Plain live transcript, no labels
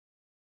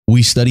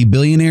We study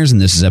billionaires,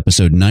 and this is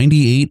episode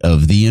 98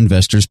 of The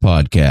Investors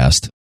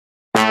Podcast.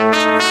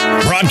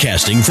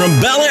 Broadcasting from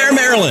Bel Air,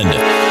 Maryland,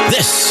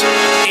 this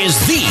is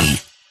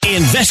The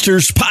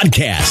Investors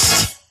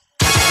Podcast.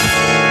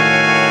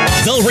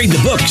 They'll read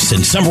the books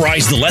and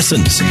summarize the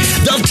lessons.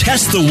 They'll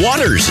test the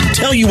waters and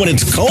tell you when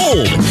it's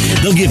cold.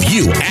 They'll give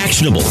you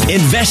actionable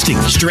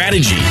investing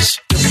strategies.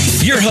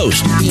 Your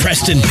host,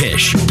 Preston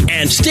Pish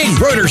and Stig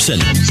Broderson.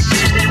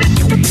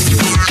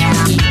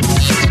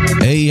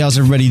 Hey, how's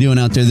everybody doing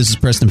out there? This is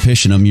Preston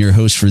Pish, and I'm your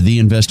host for The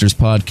Investors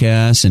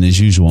Podcast. And as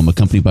usual, I'm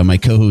accompanied by my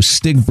co-host,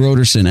 Stig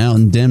Broderson, out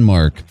in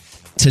Denmark.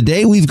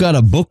 Today, we've got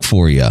a book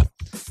for you.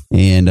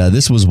 And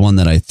this was one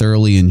that I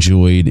thoroughly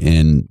enjoyed.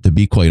 And to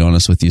be quite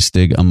honest with you,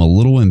 Stig, I'm a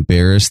little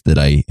embarrassed that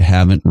I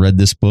haven't read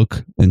this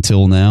book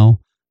until now.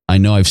 I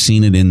know I've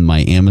seen it in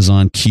my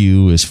Amazon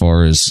queue as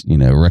far as,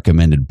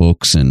 recommended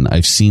books. And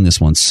I've seen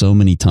this one so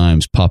many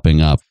times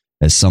popping up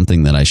as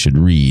something that I should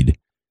read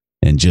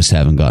and just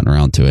haven't gotten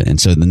around to it. And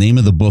so the name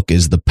of the book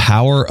is The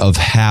Power of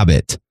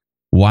Habit: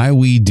 Why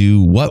We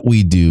Do What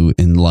We Do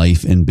in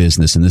Life and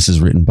Business. And this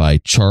is written by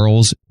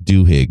Charles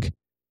Duhigg.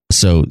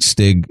 So,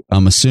 Stig,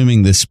 I'm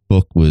assuming this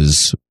book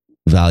was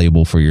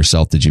valuable for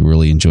yourself. Did you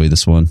really enjoy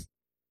this one?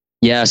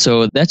 Yeah,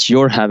 so that's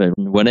your habit.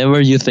 Whenever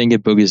you think a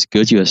book is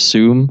good, you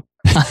assume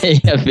I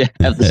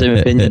have the same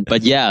opinion.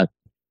 But yeah,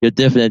 you're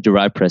definitely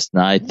right, Preston.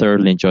 I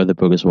thoroughly enjoyed the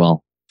book as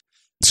well.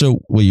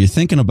 So, well, you're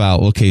thinking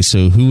about, okay,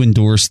 so who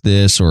endorsed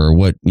this or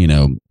what,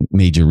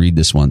 made you read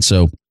this one?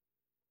 So,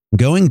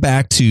 going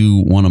back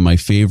to one of my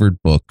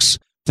favorite books,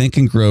 Think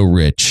and Grow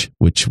Rich,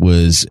 which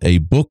was a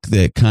book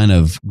that kind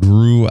of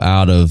grew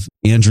out of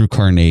Andrew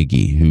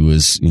Carnegie, who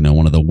was,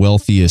 one of the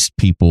wealthiest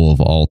people of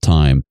all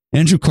time.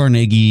 Andrew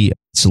Carnegie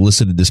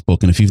solicited this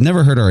book. And if you've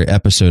never heard our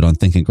episode on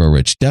Think and Grow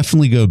Rich,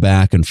 definitely go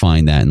back and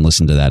find that and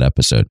listen to that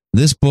episode.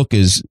 This book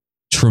is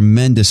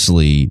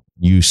tremendously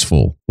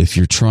useful if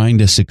you're trying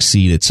to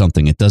succeed at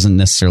something. It doesn't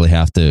necessarily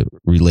have to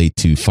relate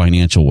to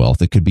financial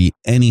wealth. It could be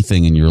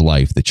anything in your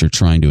life that you're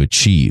trying to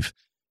achieve.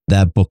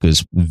 That book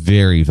is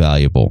very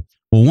valuable.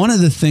 Well, one of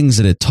the things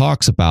that it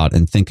talks about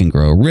in Think and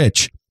Grow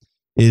Rich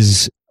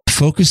is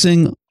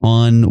focusing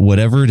on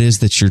whatever it is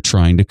that you're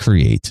trying to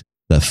create.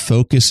 The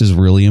focus is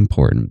really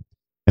important.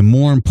 And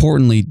more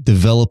importantly,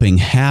 developing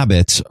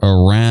habits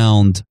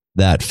around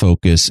that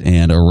focus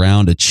and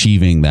around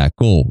achieving that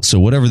goal. So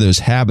whatever those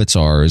habits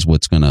are is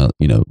what's going to,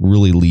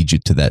 really lead you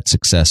to that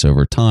success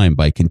over time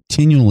by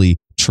continually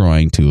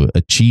trying to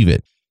achieve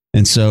it.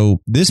 And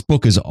so this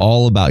book is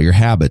all about your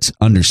habits,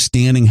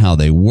 understanding how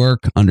they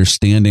work,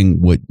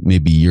 understanding what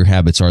maybe your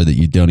habits are that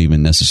you don't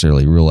even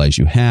necessarily realize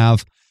you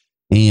have,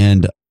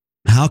 and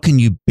how can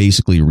you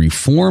basically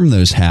reform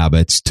those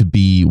habits to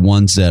be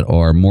ones that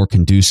are more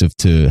conducive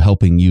to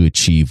helping you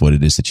achieve what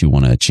it is that you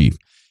want to achieve.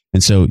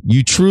 And so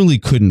you truly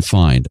couldn't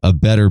find a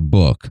better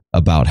book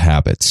about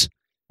habits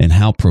and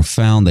how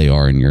profound they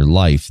are in your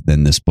life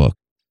than this book.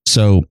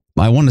 So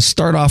I want to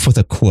start off with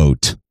a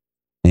quote.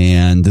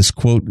 And this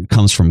quote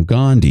comes from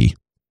Gandhi.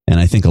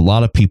 And I think a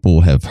lot of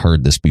people have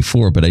heard this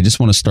before, but I just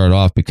want to start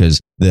off because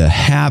the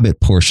habit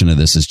portion of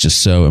this is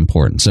just so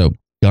important. So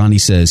Gandhi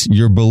says,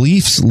 your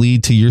beliefs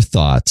lead to your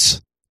thoughts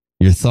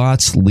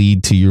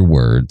lead to your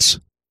words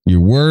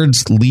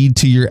lead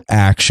to your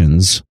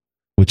actions,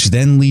 which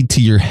then lead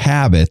to your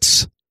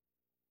habits,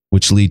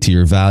 which lead to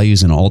your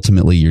values and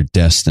ultimately your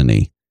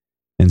destiny.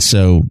 And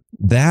so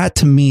that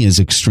to me is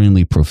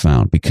extremely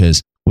profound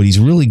because what he's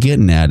really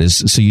getting at is,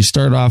 so you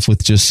start off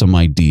with just some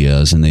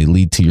ideas and they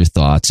lead to your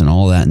thoughts and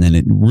all that. And then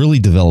it really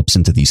develops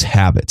into these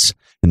habits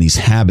and these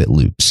habit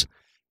loops.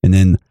 And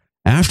then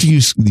after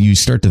you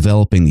start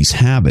developing these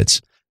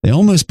habits, they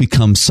almost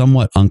become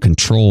somewhat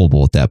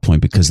uncontrollable at that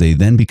point because they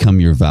then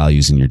become your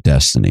values and your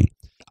destiny.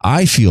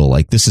 I feel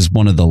like this is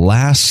one of the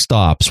last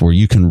stops where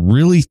you can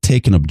really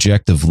take an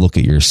objective look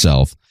at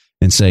yourself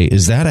and say,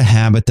 is that a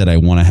habit that I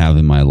want to have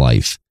in my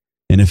life?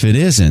 And if it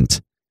isn't,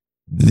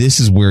 this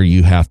is where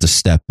you have to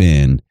step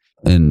in,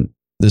 and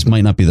this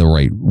might not be the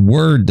right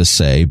word to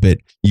say, but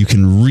you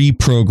can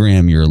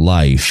reprogram your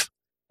life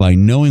by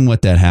knowing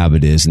what that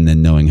habit is and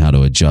then knowing how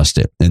to adjust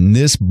it. And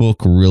this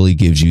book really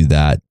gives you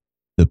the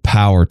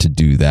power to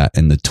do that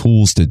and the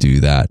tools to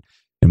do that,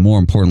 and more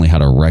importantly, how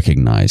to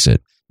recognize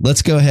it.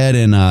 Let's go ahead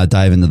and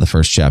dive into the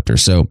first chapter.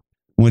 So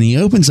when he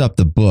opens up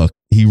the book,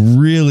 he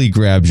really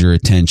grabs your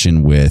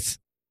attention with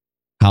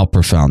how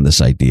profound this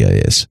idea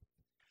is.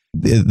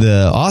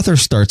 The author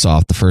starts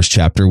off the first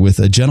chapter with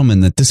a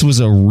gentleman that this was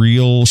a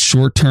real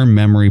short-term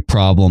memory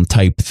problem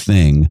type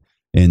thing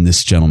in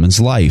this gentleman's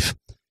life.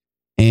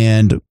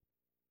 And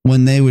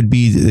when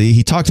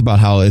he talked about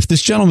how if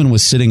this gentleman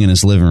was sitting in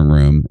his living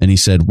room and he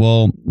said,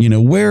 well,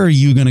 where are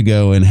you going to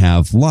go and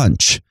have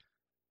lunch?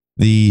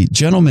 The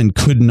gentleman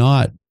could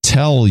not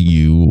tell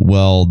you,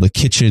 well, the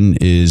kitchen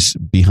is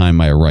behind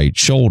my right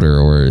shoulder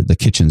or the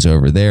kitchen's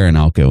over there and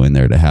I'll go in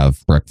there to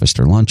have breakfast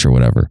or lunch or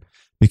whatever.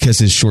 Because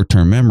his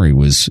short-term memory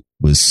was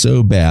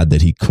so bad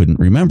that he couldn't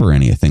remember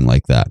anything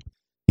like that.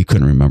 He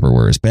couldn't remember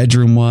where his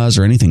bedroom was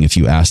or anything if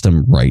you asked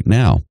him right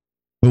now.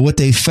 But what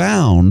they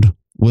found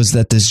was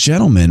that this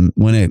gentleman,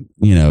 when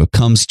it,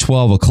 comes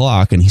 12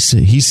 o'clock and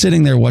he's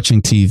sitting there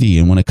watching TV,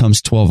 and when it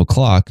comes 12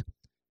 o'clock,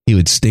 he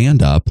would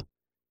stand up,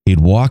 he'd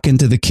walk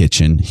into the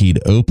kitchen, he'd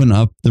open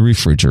up the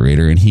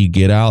refrigerator, and he'd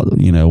get out,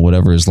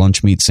 whatever his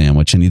lunch meat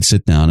sandwich, and he'd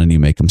sit down and he'd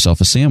make himself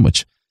a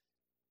sandwich.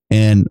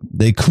 And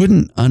they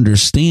couldn't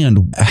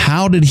understand,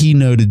 how did he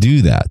know to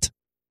do that?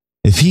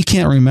 If he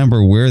can't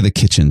remember where the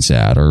kitchen's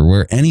at or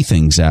where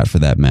anything's at for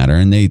that matter.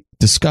 And they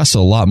discuss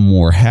a lot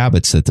more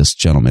habits that this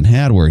gentleman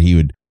had, where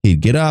he'd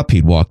get up,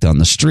 he'd walk down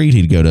the street,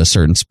 he'd go to a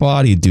certain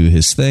spot, he'd do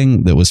his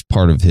thing that was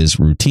part of his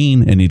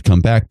routine, and he'd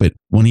come back. But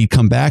when he'd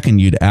come back and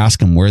you'd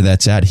ask him where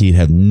that's at, he'd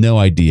have no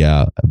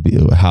idea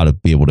how to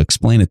be able to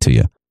explain it to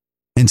you.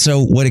 And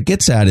so what it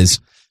gets at is,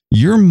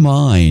 your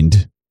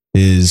mind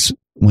is,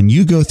 when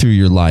you go through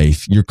your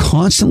life, you're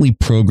constantly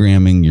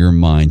programming your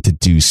mind to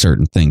do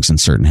certain things and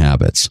certain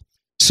habits.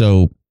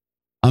 So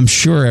I'm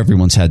sure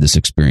everyone's had this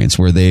experience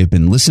where they've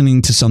been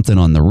listening to something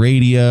on the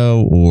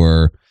radio,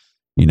 or,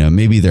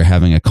 maybe they're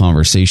having a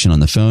conversation on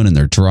the phone and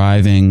they're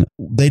driving.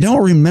 They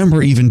don't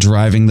remember even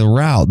driving the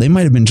route. They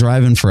might have been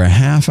driving for a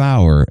half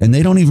hour and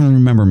they don't even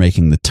remember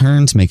making the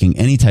turns, making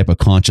any type of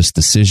conscious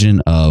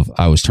decision of,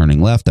 I was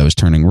turning left, I was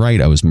turning right,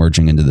 I was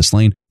merging into this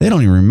lane. They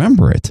don't even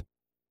remember it.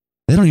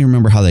 They don't even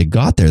remember how they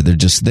got there. They're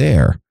just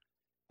there.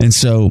 And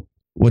so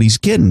what he's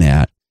getting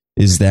at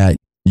is that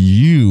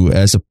you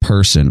as a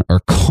person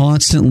are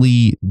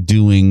constantly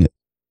doing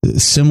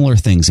similar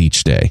things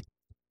each day.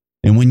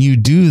 And when you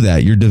do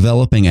that, you're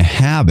developing a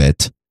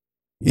habit,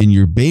 and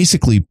you're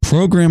basically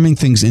programming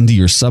things into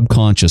your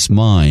subconscious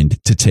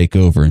mind to take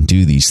over and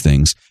do these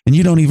things. And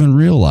you don't even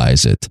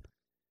realize it.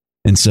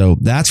 And so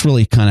that's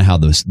really kind of how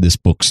this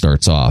book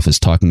starts off, is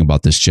talking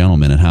about this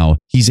gentleman and how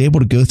he's able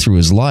to go through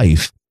his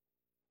life,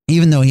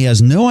 even though he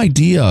has no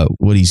idea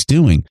what he's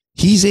doing.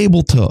 He's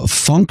able to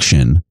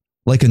function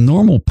like a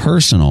normal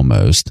person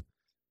almost,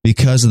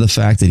 because of the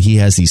fact that he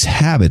has these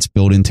habits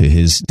built into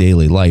his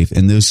daily life,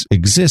 and those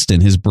exist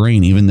in his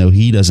brain, even though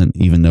he doesn't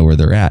even know where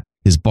they're at.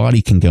 His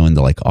body can go into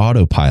like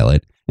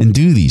autopilot and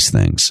do these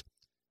things.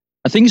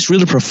 I think it's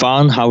really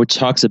profound how it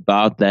talks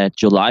about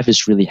that your life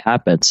is really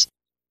habits.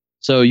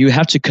 So you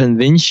have to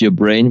convince your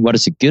brain what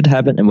is a good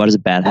habit and what is a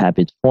bad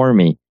habit for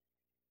me.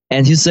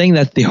 And he's saying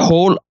that the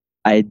whole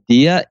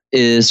idea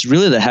is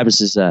really that habits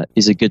is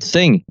a good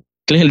thing.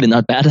 Clearly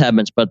not bad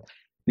habits, but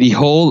the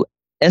whole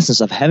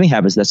essence of having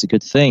habits, that's a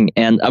good thing.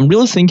 And I'm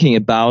really thinking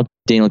about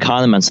Daniel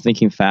Kahneman's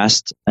Thinking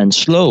Fast and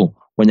Slow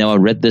whenever I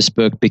read this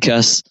book,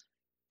 because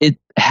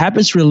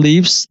habits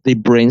relieves the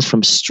brains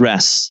from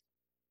stress.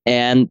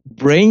 And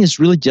brain is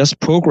really just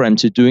programmed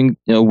to doing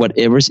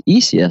whatever is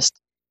easiest.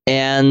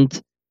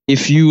 And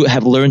if you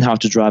have learned how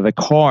to drive a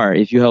car,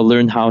 if you have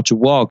learned how to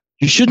walk,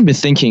 you shouldn't be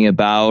thinking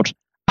about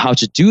how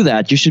to do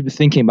that. You should be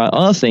thinking about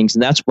other things.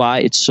 And that's why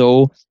it's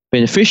so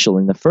beneficial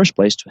in the first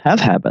place to have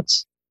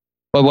habits.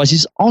 But what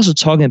he's also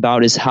talking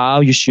about is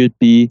how you should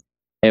be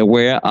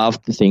aware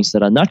of the things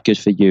that are not good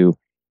for you.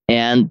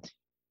 And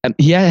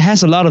he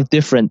has a lot of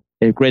different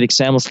great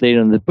examples later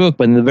in the book.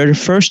 But in the very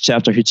first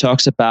chapter, he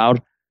talks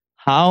about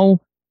how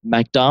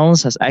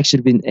McDonald's has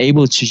actually been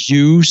able to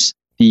use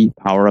the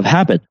power of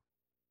habit.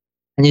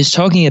 And he's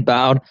talking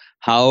about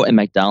how a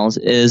McDonald's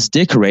is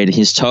decorated.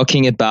 He's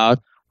talking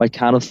about what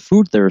kind of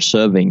food they're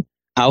serving,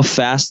 how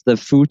fast the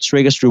food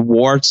triggers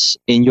rewards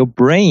in your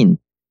brain,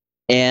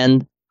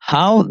 and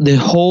how the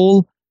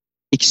whole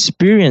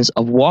experience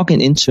of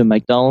walking into a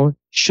McDonald's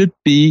should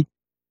be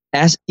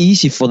as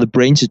easy for the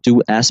brain to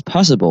do as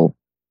possible,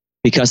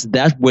 because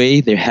that way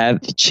they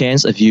have the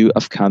chance of you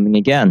of coming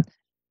again.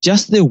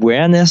 Just the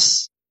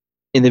awareness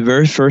in the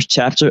very first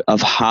chapter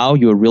of how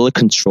you're really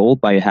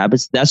controlled by your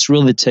habits, that's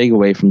really the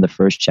takeaway from the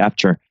first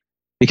chapter.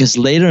 Because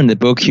later in the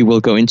book, he will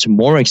go into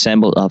more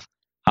examples of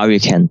how you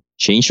can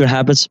change your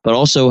habits, but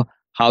also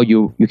how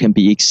you can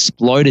be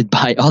exploited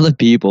by other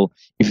people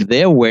if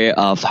they're aware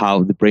of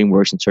how the brain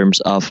works in terms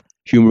of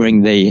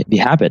humoring the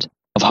habit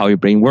of how your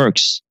brain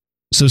works.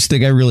 So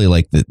Stig, I really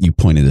like that you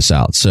pointed this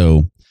out.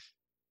 So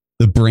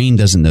the brain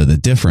doesn't know the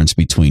difference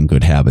between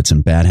good habits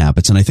and bad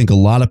habits. And I think a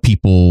lot of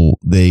people,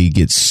 they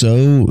get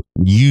so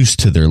used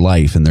to their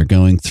life and they're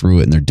going through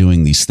it and they're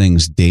doing these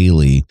things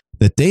daily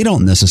that they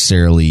don't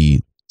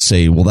necessarily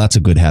say, well, that's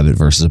a good habit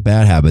versus a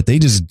bad habit. They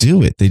just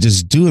do it. They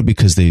just do it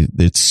because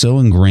it's so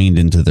ingrained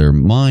into their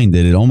mind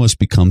that it almost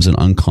becomes an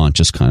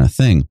unconscious kind of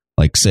thing.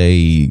 Like say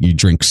you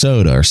drink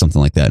soda or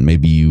something like that. And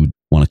maybe you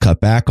want to cut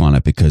back on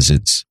it because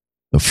it's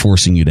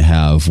forcing you to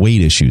have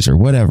weight issues or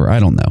whatever. I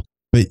don't know.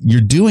 But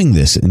you're doing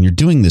this and you're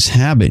doing this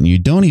habit and you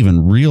don't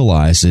even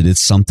realize that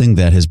it's something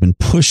that has been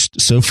pushed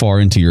so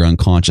far into your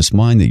unconscious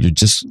mind that you're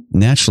just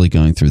naturally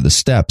going through the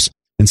steps.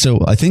 And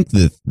so I think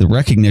the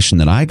recognition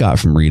that I got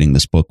from reading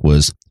this book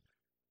was,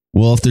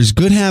 well, if there's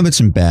good habits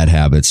and bad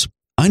habits,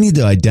 I need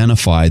to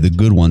identify the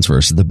good ones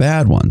versus the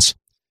bad ones.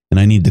 And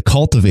I need to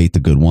cultivate the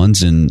good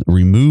ones and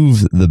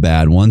remove the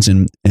bad ones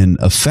and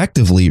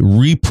effectively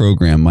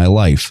reprogram my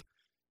life.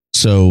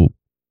 So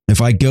if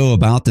I go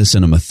about this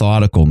in a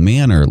methodical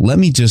manner, let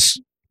me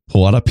just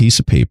pull out a piece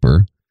of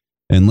paper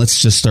And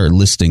let's just start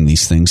listing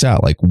these things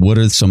out. Like, what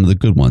are some of the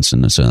good ones?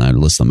 And so I'd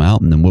list them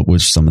out. And then what were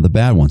some of the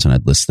bad ones? And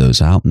I'd list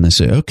those out. And I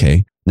say,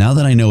 okay, now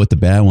that I know what the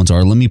bad ones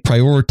are, let me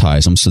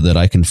prioritize them so that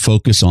I can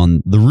focus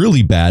on the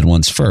really bad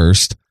ones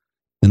first.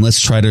 And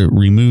let's try to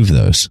remove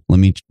those. Let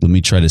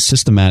me try to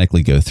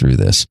systematically go through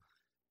this.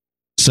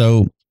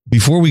 So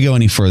before we go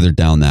any further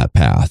down that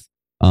path,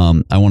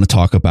 I want to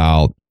talk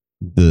about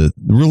the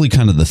really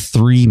kind of the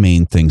three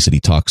main things that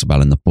he talks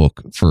about in the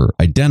book for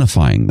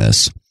identifying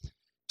this.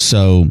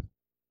 So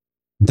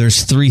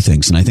there's three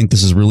things, and I think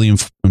this is really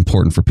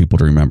important for people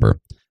to remember.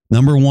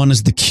 Number one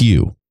is the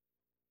cue.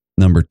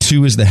 Number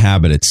two is the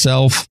habit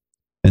itself.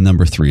 And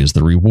number three is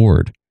the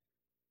reward.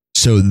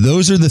 So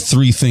those are the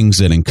three things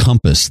that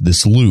encompass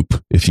this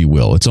loop, if you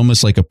will. It's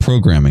almost like a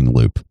programming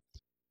loop.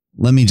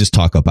 Let me just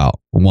talk about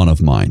one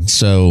of mine.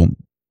 So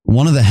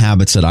one of the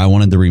habits that I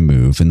wanted to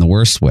remove in the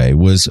worst way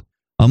was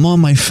I'm on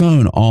my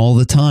phone all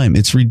the time.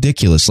 It's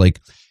ridiculous. Like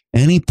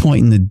any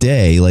point in the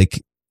day,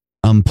 like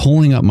I'm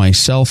pulling up my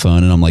cell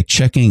phone and I'm like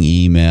checking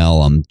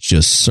email. I'm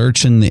just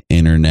searching the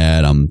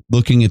internet. I'm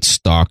looking at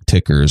stock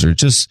tickers or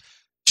just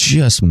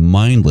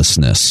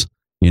mindlessness,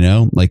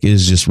 like it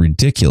is just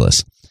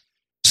ridiculous.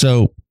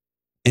 So,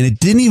 and it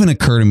didn't even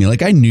occur to me,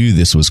 like I knew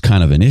this was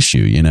kind of an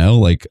issue,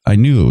 like I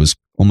knew it was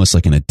almost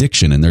like an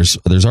addiction. And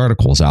there's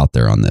articles out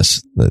there on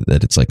this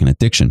that it's like an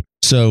addiction.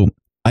 So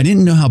I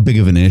didn't know how big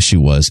of an issue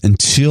was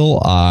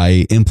until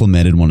I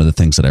implemented one of the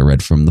things that I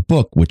read from the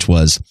book, which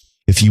was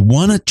if you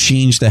want to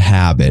change the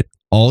habit,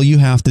 all you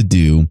have to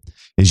do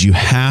is you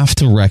have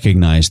to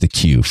recognize the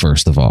cue,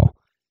 first of all.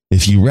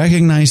 If you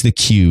recognize the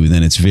cue,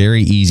 then it's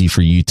very easy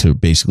for you to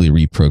basically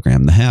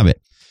reprogram the habit.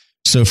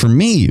 So for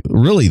me,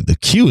 really, the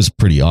cue is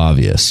pretty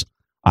obvious.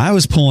 I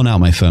was pulling out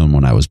my phone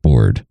when I was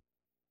bored.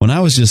 When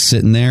I was just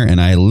sitting there and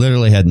I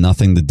literally had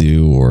nothing to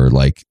do, or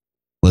like,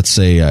 let's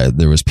say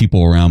there was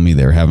people around me,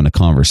 they were having a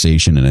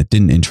conversation and it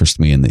didn't interest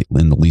me in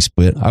the least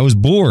bit. I was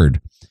bored.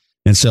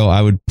 And so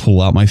I would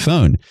pull out my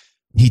phone.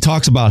 He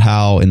talks about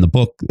how in the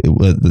book,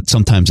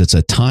 sometimes it's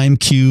a time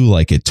cue,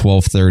 like at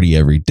 12:30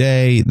 every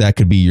day. That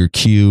could be your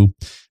cue.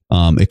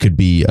 It could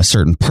be a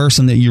certain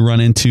person that you run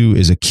into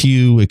is a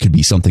cue. It could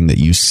be something that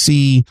you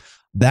see.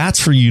 That's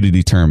for you to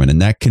determine.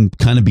 And that can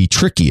kind of be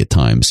tricky at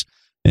times.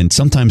 And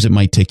sometimes it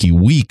might take you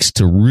weeks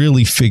to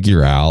really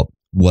figure out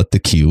what the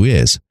cue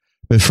is.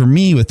 But for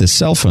me with the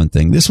cell phone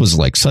thing, this was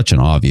like such an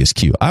obvious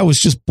cue. I was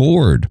just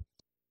bored.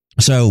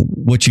 So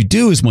what you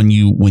do is when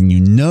you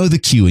know the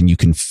cue and you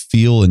can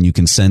feel and you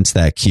can sense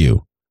that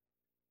cue,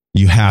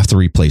 you have to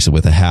replace it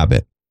with a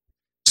habit.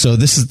 So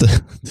this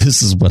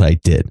is what I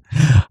did.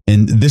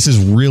 And this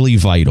is really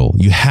vital.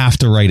 You have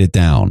to write it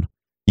down.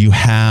 You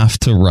have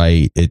to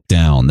write it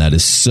down. That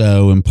is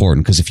so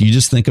important, because if you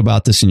just think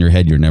about this in your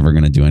head, you're never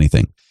going to do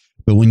anything.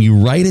 But when you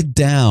write it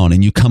down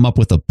and you come up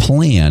with a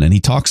plan, and he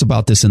talks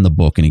about this in the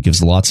book and he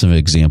gives lots of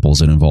examples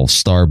that involve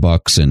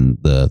Starbucks and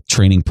the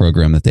training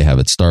program that they have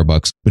at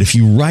Starbucks. But if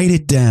you write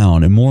it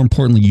down, and more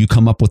importantly, you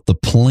come up with the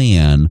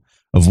plan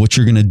of what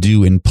you're going to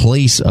do in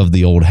place of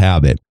the old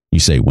habit, you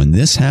say, when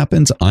this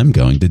happens, I'm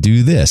going to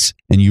do this.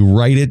 And you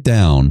write it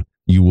down,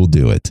 you will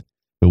do it.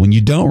 But when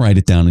you don't write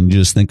it down and you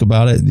just think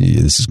about it,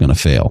 this is going to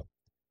fail.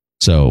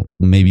 So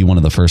maybe one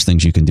of the first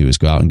things you can do is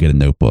go out and get a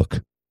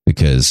notebook.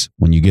 Because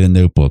when you get a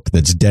notebook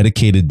that's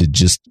dedicated to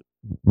just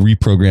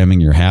reprogramming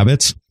your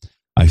habits,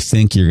 I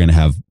think you're going to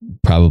have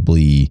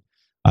probably,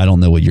 I don't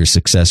know what your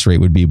success rate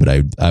would be, but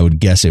I would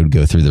guess it would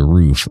go through the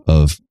roof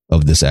of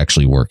this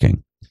actually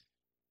working.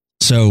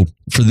 So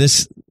for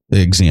this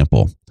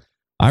example,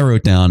 I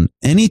wrote down,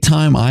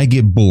 anytime I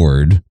get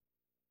bored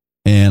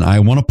and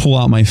I want to pull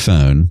out my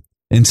phone,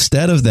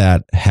 instead of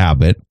that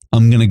habit,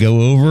 I'm going to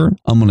go over,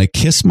 I'm going to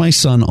kiss my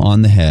son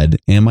on the head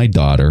and my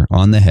daughter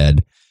on the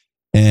head,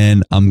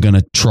 and I'm going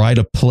to try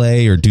to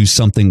play or do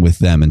something with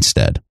them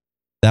instead.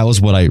 That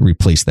was what I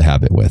replaced the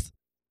habit with.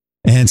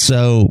 And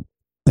so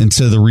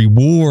the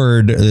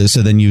reward,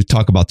 so then you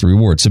talk about the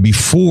reward. So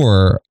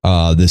before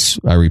I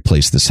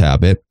replaced this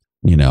habit,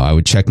 I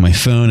would check my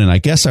phone and I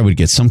guess I would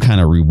get some kind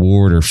of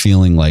reward or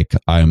feeling like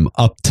I'm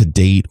up to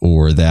date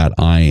or that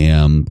I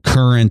am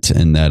current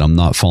and that I'm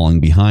not falling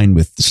behind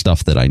with the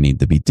stuff that I need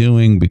to be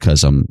doing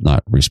because I'm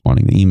not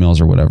responding to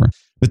emails or whatever.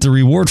 But the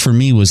reward for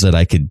me was that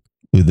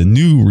the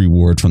new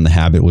reward from the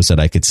habit was that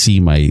I could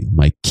see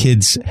my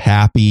kids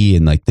happy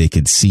and like they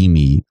could see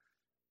me,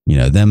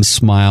 them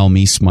smile,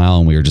 me smile,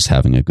 and we were just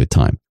having a good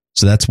time.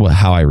 So that's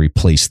how I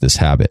replaced this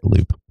habit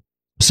loop.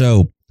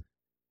 So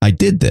I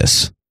did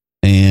this.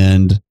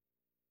 And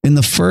in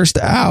the first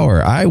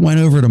hour, I went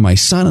over to my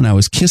son and I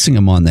was kissing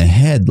him on the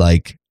head.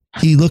 Like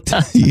he looked,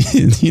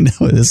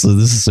 this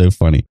is so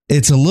funny.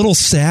 It's a little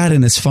sad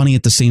and it's funny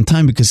at the same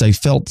time because I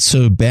felt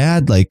so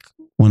bad. Like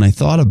when I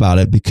thought about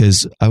it,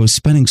 because I was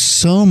spending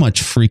so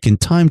much freaking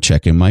time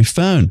checking my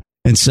phone.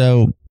 And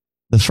so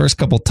the first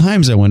couple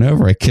times I went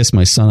over, I kissed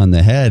my son on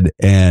the head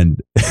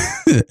and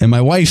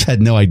my wife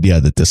had no idea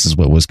that this is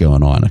what was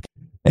going on.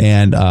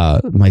 And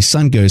my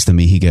son goes to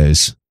me, he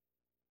goes,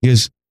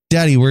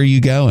 Daddy, where are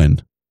you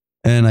going?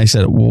 And I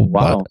said, well,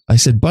 wow. I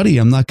said, buddy,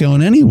 I'm not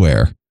going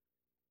anywhere.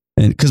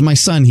 And because my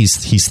son, he's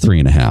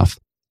 3.5.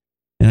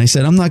 And I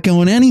said, I'm not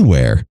going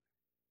anywhere.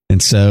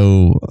 And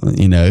so,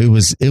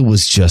 it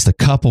was just a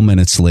couple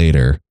minutes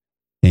later,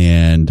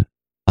 and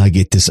I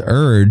get this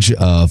urge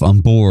of, I'm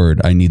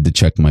bored. I need to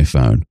check my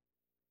phone.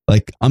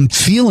 Like, I'm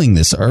feeling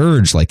this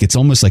urge, like it's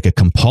almost like a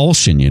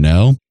compulsion,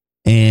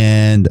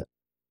 and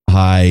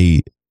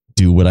I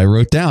do what I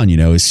wrote down,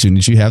 as soon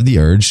as you have the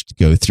urge,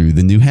 go through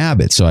the new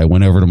habit. So I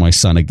went over to my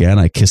son again.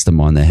 I kissed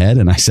him on the head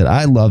and I said,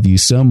 I love you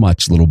so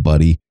much, little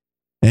buddy.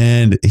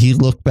 And he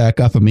looked back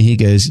up at me. He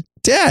goes,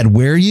 Dad,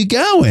 where are you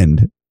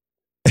going?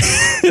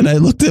 And I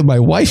looked at my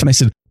wife and I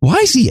said, why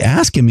is he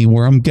asking me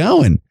where I'm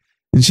going?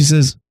 And she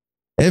says,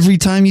 every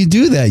time you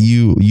do that,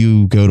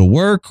 you go to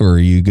work or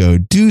you go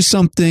do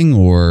something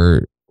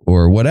or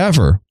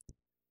whatever.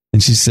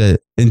 And she said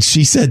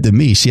to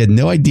me, she had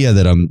no idea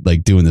that I'm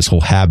like doing this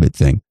whole habit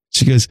thing.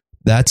 She goes,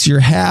 that's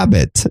your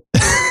habit.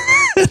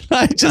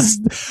 I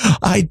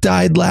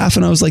died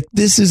laughing. I was like,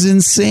 this is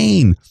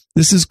insane.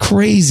 This is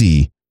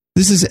crazy.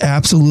 This is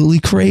absolutely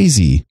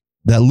crazy.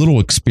 That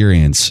little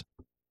experience,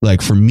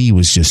 like for me,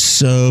 was just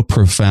so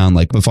profound.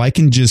 Like if I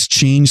can just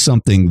change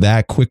something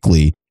that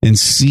quickly and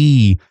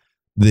see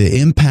the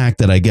impact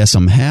that I guess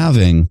I'm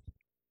having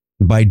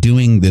by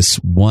doing this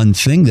one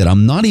thing that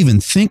I'm not even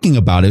thinking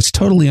about, it's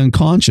totally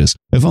unconscious.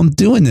 If I'm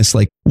doing this,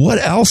 like what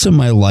else in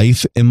my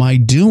life am I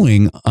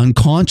doing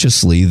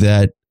unconsciously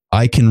that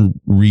I can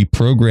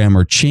reprogram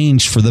or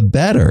change for the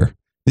better?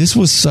 This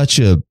was such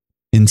a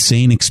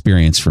insane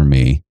experience for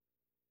me.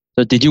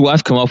 So did your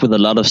wife come up with a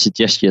lot of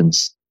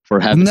suggestions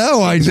for habits?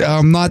 No,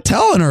 I'm not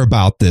telling her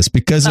about this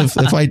because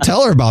if I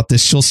tell her about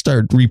this, she'll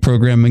start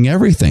reprogramming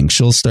everything.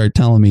 She'll start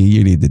telling me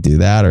you need to do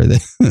that or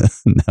that.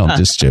 No, I'm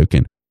just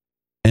joking.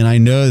 And I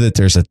know that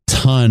there's a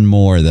ton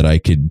more that I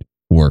could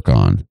work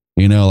on,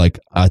 like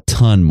a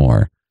ton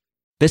more.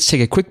 Let's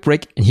take a quick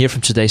break and hear from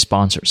today's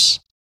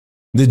sponsors.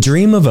 The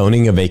dream of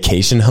owning a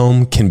vacation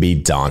home can be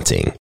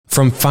daunting.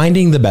 From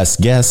finding the best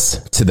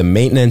guests to the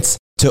maintenance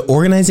to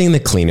organizing the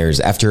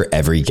cleaners after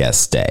every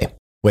guest stay.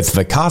 With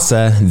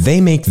Vacasa, they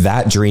make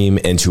that dream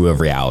into a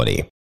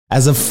reality.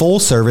 As a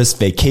full-service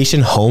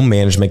vacation home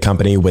management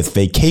company with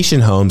vacation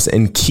homes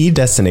in key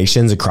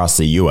destinations across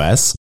the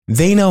U.S.,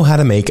 they know how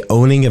to make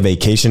owning a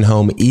vacation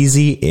home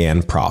easy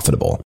and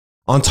profitable.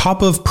 On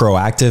top of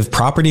proactive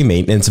property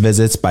maintenance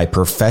visits by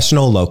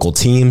professional local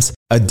teams,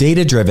 a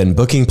data-driven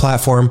booking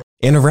platform,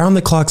 and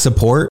around-the-clock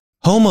support,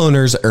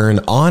 homeowners earn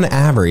on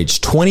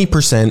average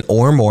 20%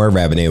 or more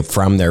revenue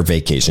from their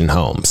vacation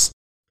homes.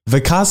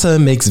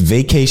 Vacasa makes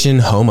vacation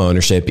home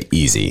ownership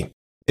easy.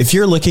 If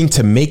you're looking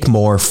to make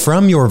more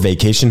from your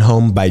vacation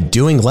home by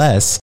doing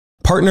less,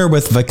 partner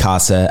with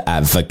Vacasa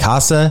at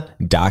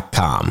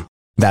vacasa.com.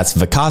 That's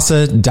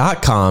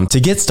vacasa.com to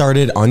get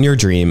started on your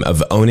dream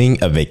of owning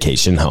a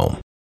vacation home.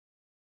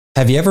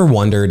 Have you ever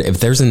wondered if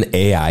there's an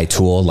AI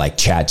tool like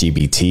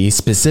ChatGPT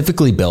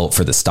specifically built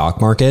for the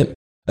stock market?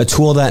 A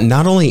tool that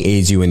not only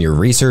aids you in your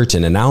research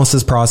and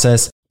analysis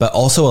process, but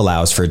also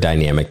allows for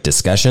dynamic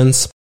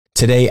discussions?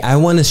 Today, I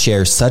want to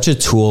share such a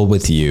tool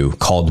with you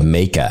called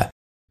Meka.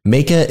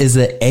 Meka is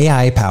the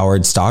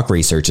AI-powered stock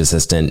research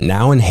assistant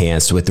now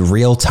enhanced with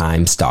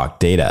real-time stock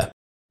data.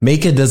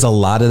 Meka does a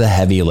lot of the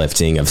heavy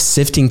lifting of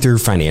sifting through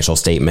financial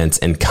statements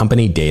and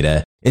company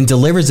data and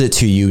delivers it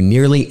to you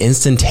nearly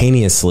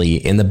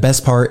instantaneously, and the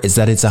best part is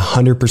that it's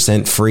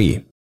 100%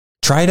 free.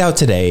 Try it out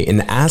today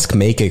and ask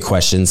Meka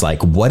questions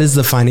like, what is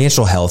the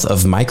financial health of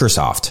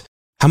Microsoft?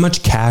 How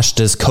much cash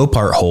does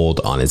Copart hold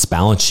on its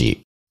balance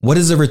sheet? What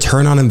is the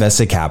return on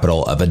invested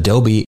capital of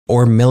Adobe,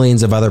 or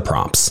millions of other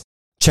prompts?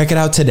 Check it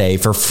out today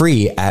for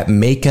free at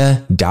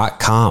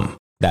Meka.com.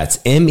 That's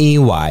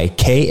MEYKA.com.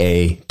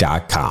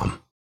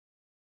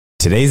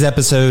 Today's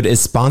episode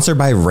is sponsored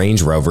by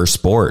Range Rover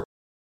Sport.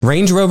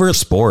 Range Rover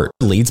Sport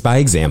leads by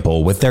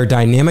example with their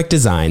dynamic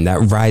design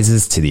that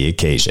rises to the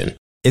occasion.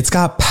 It's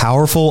got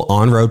powerful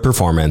on-road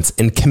performance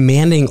and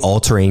commanding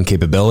all-terrain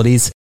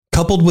capabilities,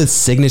 coupled with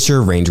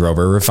signature Range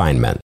Rover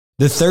refinement.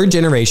 The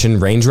third-generation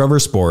Range Rover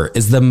Sport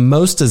is the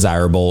most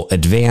desirable,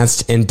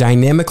 advanced, and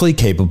dynamically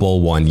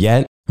capable one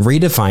yet,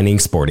 redefining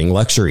sporting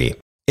luxury.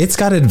 It's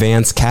got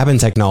advanced cabin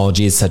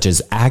technologies such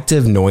as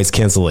active noise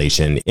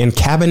cancellation and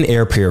cabin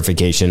air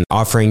purification,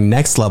 offering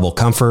next-level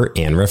comfort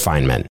and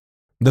refinement.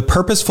 The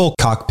purposeful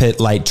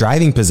cockpit-like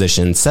driving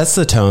position sets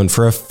the tone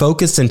for a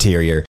focused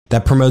interior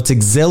that promotes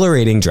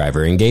exhilarating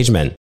driver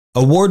engagement.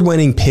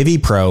 Award-winning Pivi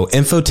Pro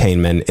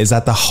infotainment is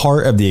at the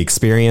heart of the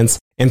experience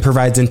and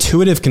provides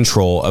intuitive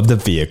control of the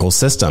vehicle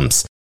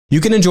systems.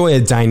 You can enjoy a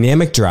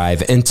dynamic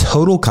drive and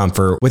total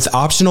comfort with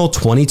optional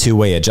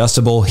 22-way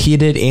adjustable,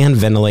 heated and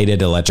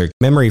ventilated electric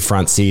memory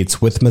front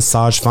seats with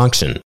massage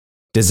function.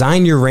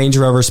 Design your Range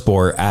Rover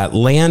Sport at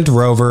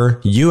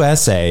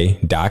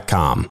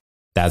LandRoverUSA.com.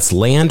 That's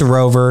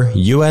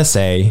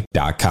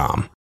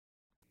LandRoverUSA.com.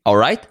 All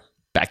right,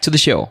 back to the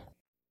show.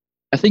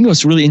 I think it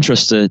was really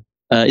interesting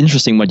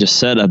what you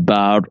said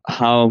about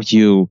how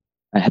you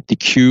have the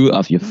cue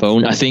of your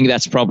phone. I think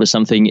that's probably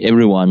something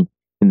everyone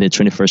in the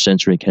 21st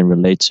century can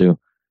relate to.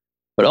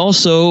 But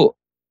also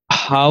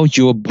how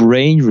your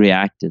brain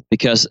reacted,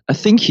 because I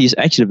think he's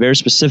actually very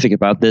specific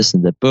about this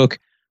in the book,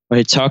 where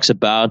he talks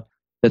about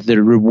that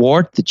the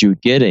reward that you're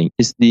getting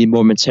is the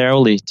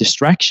momentarily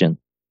distraction.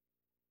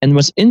 And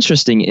what's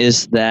interesting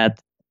is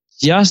that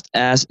just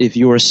as if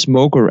you're a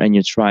smoker and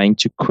you're trying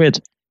to quit,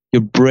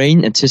 your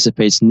brain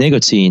anticipates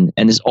nicotine,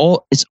 and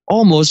it's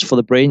almost for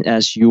the brain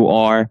as you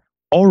are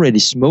already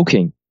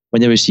smoking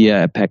whenever you see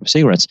a pack of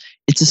cigarettes.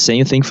 It's the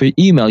same thing for your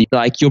email.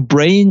 Like, your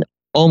brain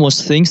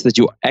almost thinks that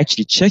you're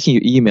actually checking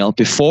your email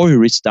before you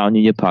reach down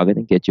in your pocket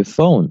and get your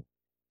phone.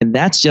 And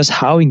that's just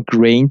how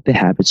ingrained the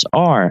habits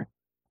are.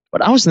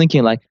 But I was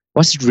thinking, like,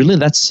 was it really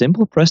that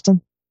simple,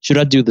 Preston? Should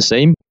I do the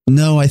same?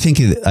 No, I think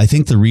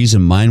the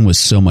reason mine was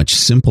so much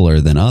simpler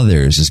than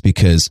others is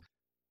because,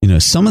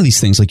 some of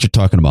these things, like you're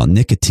talking about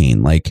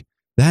nicotine, like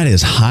that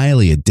is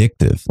highly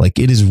addictive. Like,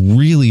 it is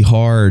really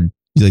hard.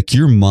 Like,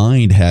 your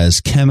mind has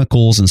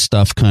chemicals and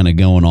stuff kind of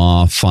going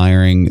off,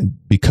 firing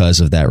because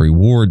of that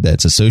reward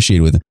that's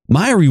associated with it.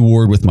 My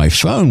reward with my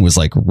phone was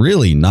like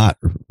really not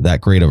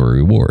that great of a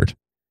reward.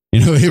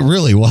 It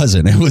really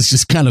wasn't. It was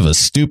just kind of a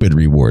stupid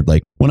reward.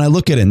 Like, when I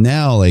look at it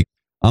now, like,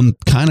 I'm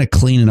kind of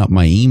cleaning up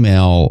my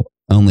email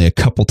only a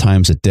couple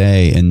times a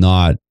day and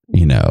not,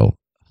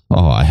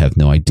 I have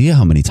no idea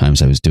how many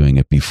times I was doing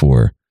it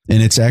before.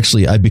 And it's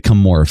actually, I've become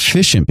more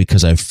efficient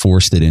because I've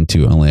forced it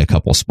into only a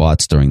couple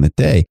spots during the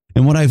day.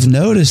 And what I've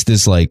noticed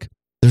is, like,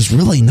 there's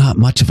really not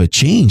much of a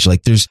change.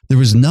 Like, there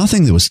was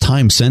nothing that was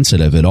time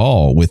sensitive at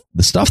all with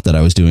the stuff that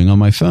I was doing on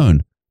my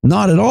phone.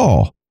 Not at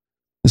all.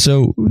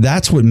 So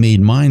that's what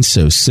made mine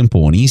so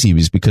simple and easy,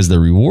 was because the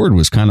reward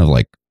was kind of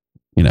like,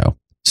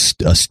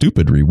 a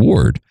stupid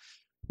reward.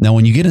 Now,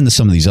 when you get into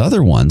some of these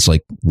other ones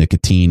like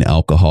nicotine,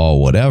 alcohol,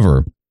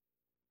 whatever,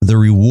 the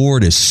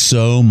reward is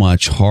so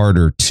much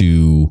harder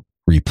to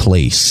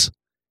replace.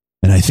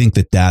 And I think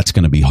that that's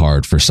going to be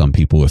hard for some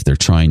people if they're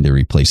trying to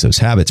replace those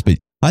habits. But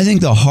I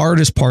think the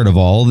hardest part of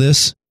all of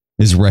this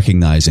is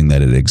recognizing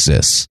that it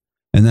exists.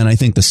 And then I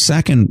think the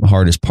second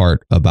hardest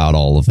part about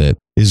all of it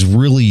is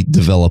really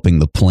developing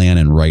the plan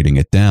and writing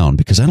it down,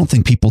 because I don't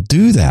think people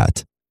do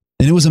that.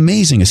 And it was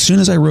amazing. As soon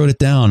as I wrote it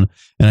down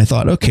and I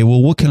thought, okay,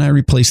 well, what can I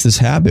replace this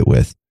habit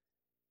with?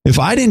 If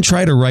I didn't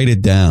try to write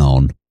it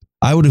down,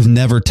 I would have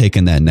never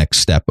taken that next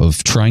step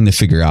of trying to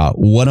figure out,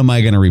 what am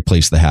I going to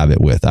replace the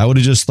habit with? I would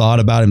have just thought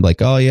about it and be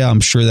like, oh yeah, I'm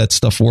sure that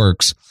stuff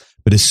works.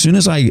 But as soon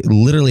as I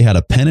literally had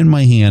a pen in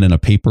my hand and a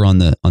paper on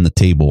the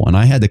table, and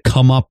I had to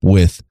come up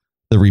with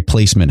the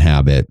replacement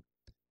habit.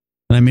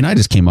 And I mean, I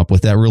just came up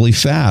with that really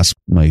fast.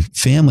 My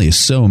family is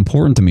so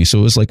important to me. So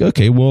it was like,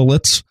 okay, well,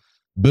 let's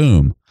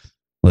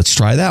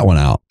try that one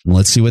out.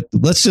 Let's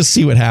just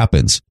see what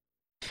happens.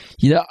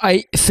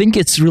 I think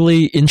it's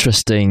really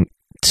interesting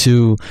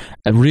to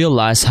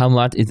realize how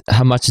much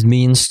it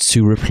means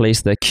to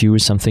replace that cue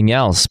with something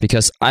else.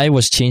 Because I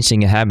was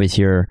changing a habit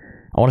here,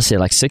 I want to say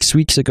like 6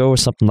 weeks ago or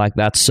something like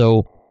that.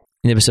 So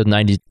in episode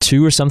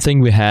 92 or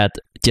something, we had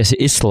Jesse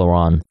Itzler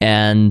on.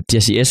 And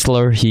Jesse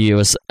Itzler,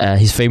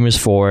 he's famous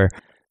for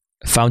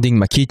founding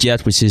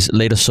McKee, which is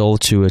later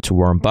sold to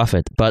Warren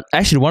Buffett. But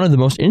actually, one of the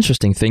most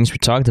interesting things we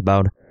talked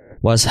about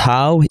was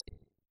how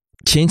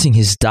changing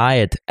his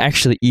diet,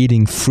 actually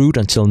eating fruit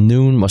until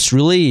noon, was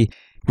really,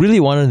 really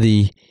one of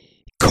the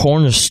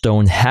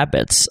cornerstone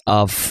habits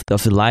of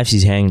the lives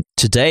he's having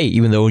today.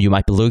 Even though you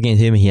might be looking at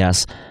him, he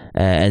has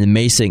an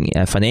amazing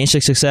financial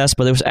success,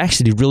 but it was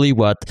actually really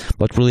what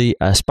really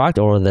sparked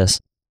all of this.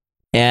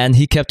 And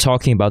he kept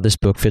talking about this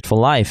book, Fit for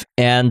Life.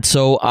 And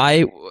so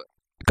I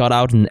got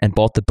out and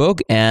bought the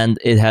book, and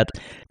it had,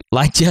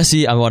 like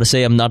Jesse, I want to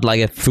say I'm not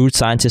like a food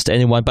scientist or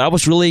anyone, but I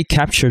was really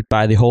captured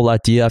by the whole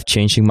idea of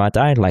changing my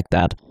diet like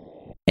that.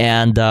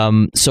 And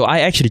so I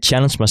actually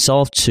challenged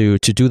myself to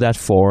do that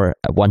for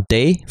 1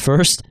 day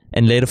first,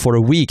 and later for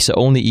a week. So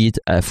only eat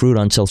fruit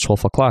until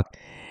 12 o'clock.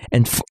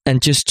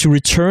 And just to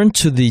return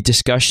to the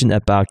discussion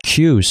about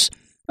cues,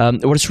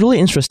 what's really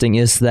interesting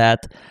is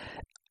that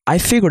I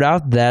figured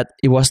out that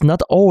it was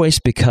not always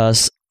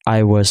because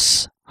I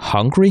was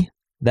hungry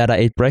that I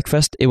ate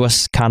breakfast. It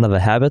was kind of a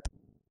habit.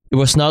 It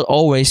was not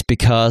always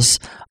because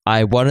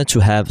I wanted to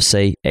have,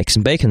 say, eggs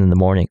and bacon in the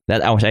morning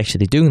that I was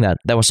actually doing that.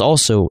 That was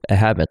also a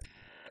habit.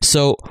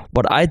 So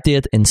what I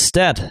did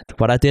instead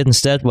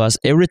was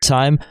every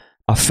time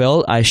I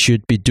felt I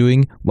should be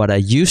doing what I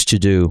used to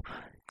do,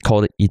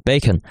 called it eat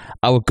bacon,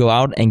 I would go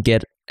out and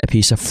get a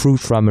piece of fruit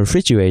from a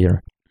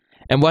refrigerator.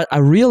 And what I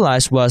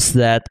realized was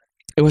that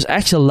it was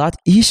actually a lot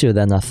easier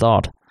than I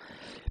thought,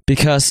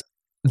 because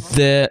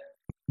the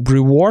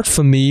reward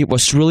for me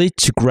was really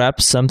to grab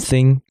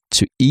something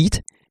to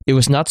eat. It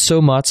was not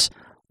so much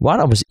what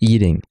I was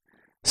eating.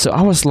 So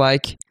I was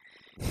like,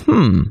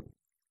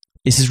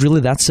 is this really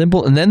that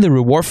simple? And then the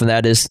reward for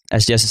that is,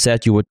 as Jesse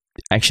said, you would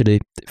actually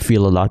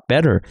feel a lot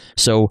better.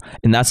 So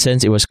in that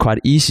sense, it was quite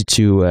easy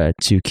to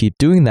keep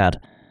doing that.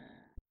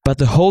 But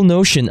the whole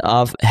notion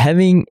of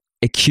having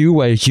a cue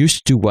where you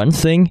used to do one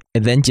thing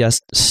and then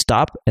just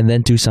stop and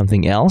then do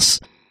something else,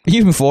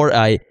 even before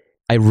I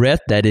read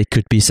that it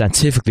could be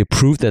scientifically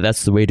proved that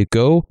that's the way to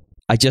go,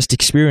 I just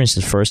experienced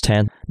it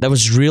firsthand. That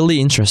was really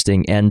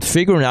interesting. And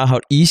figuring out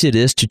how easy it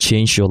is to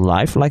change your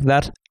life like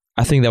that,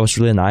 I think that was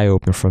really an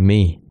eye-opener for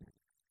me.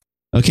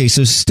 Okay,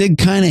 so Stig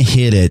kind of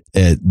hit it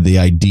at the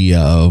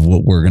idea of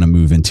what we're going to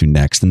move into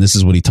next. And this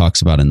is what he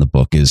talks about in the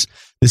book, is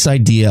this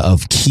idea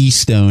of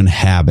keystone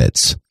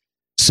habits.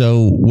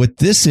 So what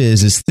this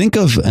is think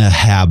of a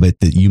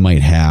habit that you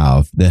might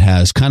have that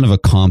has kind of a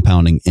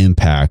compounding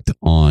impact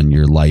on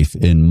your life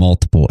in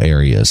multiple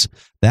areas.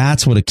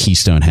 That's what a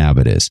keystone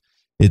habit is.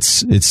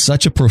 It's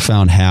such a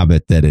profound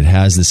habit that it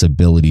has this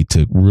ability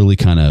to really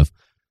kind of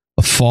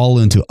fall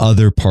into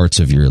other parts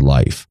of your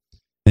life.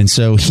 And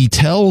so he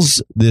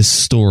tells this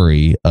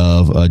story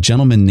of a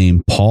gentleman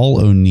named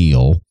Paul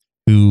O'Neill,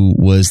 who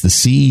was the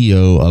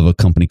CEO of a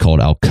company called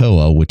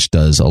Alcoa, which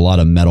does a lot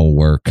of metal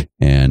work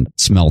and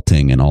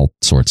smelting and all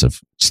sorts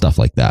of stuff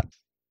like that.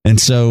 And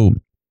so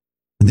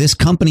this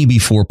company,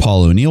 before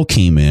Paul O'Neill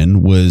came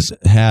in,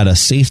 had a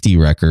safety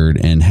record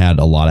and had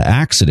a lot of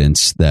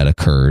accidents that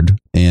occurred.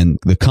 And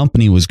the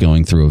company was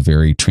going through a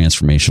very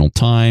transformational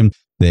time.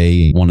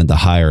 They wanted to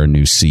hire a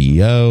new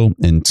CEO.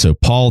 And so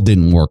Paul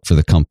didn't work for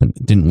the company,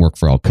 didn't work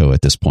for Alcoa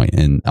at this point.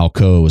 And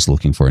Alcoa was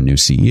looking for a new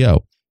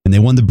CEO. And they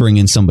wanted to bring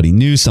in somebody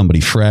new, somebody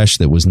fresh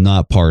that was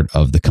not part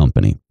of the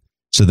company.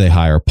 So they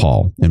hire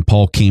Paul. And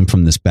Paul came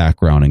from this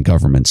background in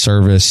government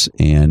service.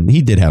 And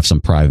he did have some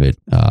private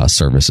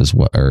service as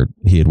well, or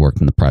he had worked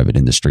in the private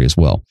industry as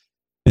well.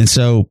 And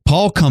so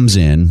Paul comes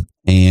in,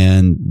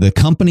 and the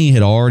company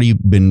had already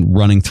been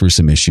running through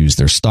some issues.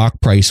 Their stock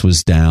price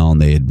was down.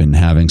 They had been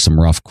having some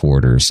rough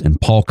quarters. And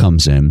Paul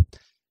comes in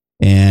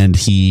and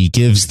he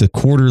gives the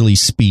quarterly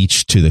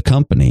speech to the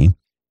company.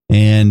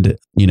 And,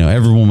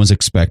 everyone was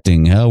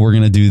expecting, we're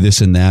going to do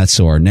this and that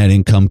so our net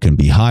income can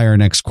be higher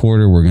next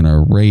quarter. We're going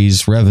to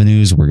raise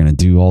revenues. We're going to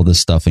do all this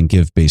stuff and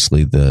give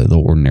basically the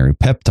ordinary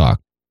pep talk.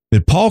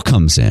 But Paul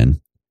comes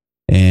in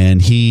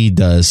and he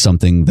does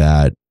something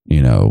that,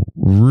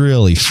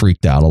 really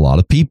freaked out a lot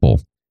of people.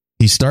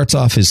 He starts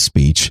off his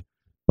speech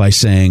by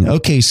saying,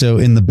 okay, so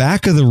in the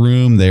back of the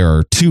room, there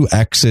are 2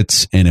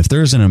 exits. And if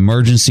there's an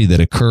emergency that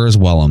occurs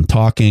while I'm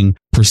talking,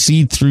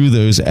 proceed through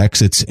those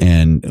exits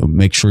and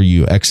make sure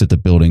you exit the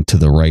building to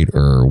the right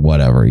or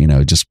whatever.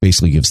 Just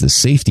basically gives this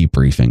safety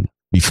briefing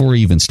before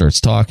he even starts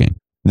talking.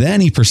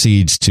 Then he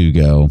proceeds to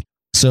go,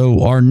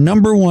 so our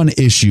number one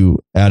issue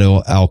at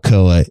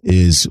Alcoa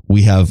is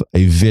we have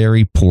a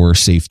very poor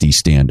safety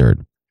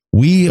standard.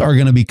 We are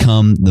going to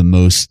become the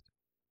most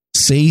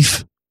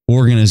safe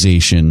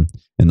organization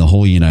in the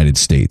whole United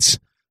States.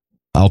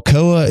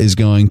 Alcoa is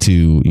going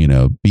to,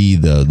 be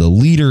the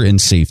leader in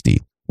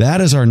safety.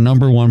 That is our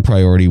number one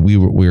priority.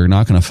 We're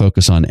not going to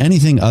focus on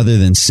anything other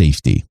than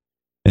safety.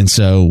 And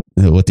so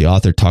what the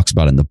author talks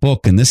about in the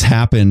book, and this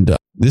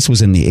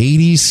was in the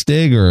 80s,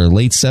 Stig, or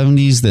late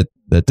 70s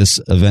that this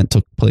event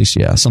took place.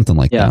 Yeah, something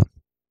like that.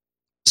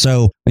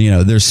 So,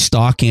 there's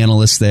stock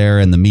analysts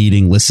there in the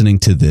meeting listening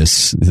to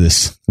this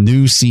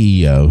new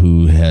CEO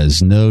who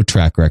has no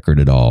track record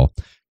at all,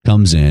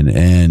 comes in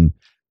and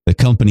the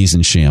company's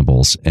in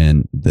shambles.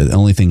 And the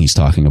only thing he's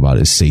talking about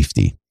is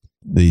safety.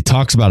 He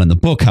talks about in the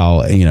book how,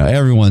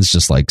 everyone's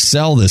just like,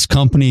 sell this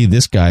company.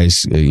 This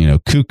guy's,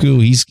 cuckoo.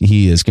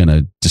 He is going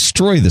to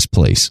destroy this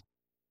place.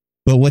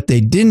 But what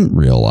they didn't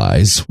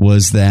realize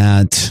was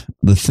that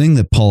the thing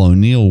that Paul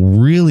O'Neill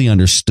really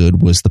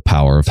understood was the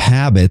power of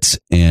habits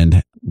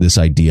and this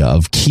idea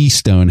of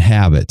keystone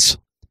habits.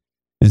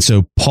 And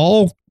so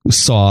Paul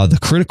saw the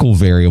critical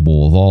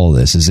variable of all of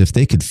this is if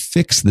they could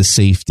fix the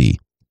safety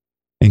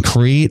and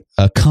create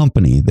a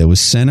company that was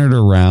centered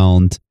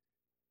around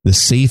the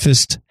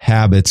safest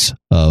habits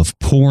of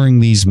pouring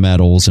these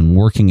metals and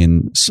working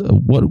in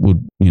what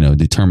would,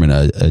 determine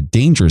a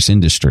dangerous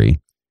industry.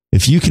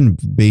 If you can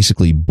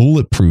basically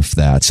bulletproof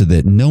that so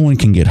that no one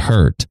can get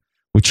hurt,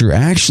 what you're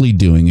actually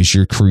doing is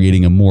you're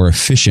creating a more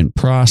efficient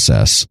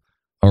process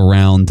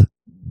around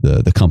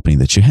the company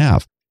that you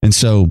have. And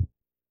so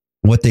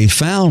what they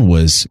found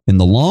was in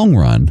the long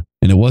run,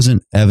 and it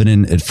wasn't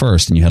evident at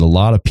first, and you had a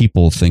lot of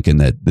people thinking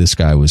that this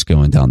guy was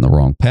going down the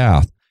wrong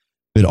path.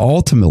 But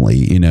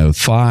ultimately,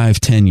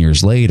 5-10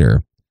 years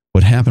later,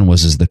 what happened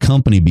was the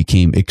company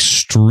became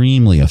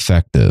extremely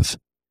effective.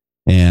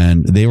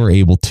 And they were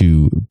able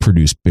to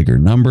produce bigger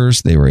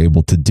numbers. They were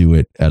able to do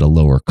it at a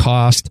lower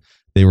cost.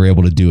 They were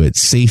able to do it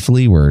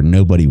safely where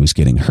nobody was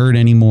getting hurt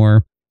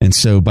anymore. And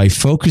so by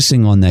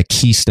focusing on that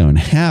keystone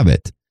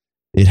habit,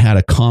 it had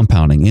a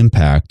compounding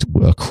impact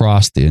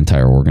across the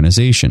entire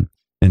organization.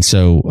 And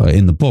so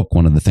in the book,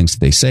 one of the things that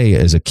they say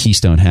as a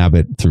keystone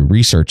habit through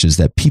research is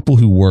that people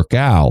who work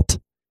out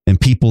and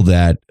people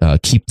that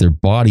keep their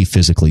body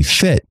physically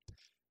fit,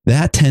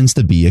 that tends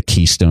to be a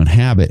keystone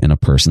habit in a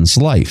person's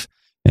life.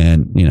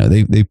 And,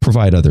 they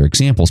provide other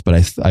examples, but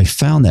I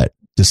found that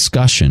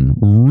discussion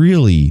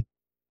really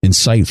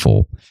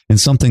insightful and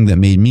something that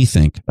made me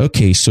think,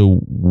 okay, so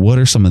what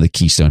are some of the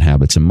keystone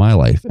habits in my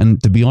life?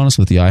 And to be honest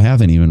with you, I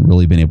haven't even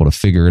really been able to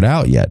figure it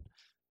out yet,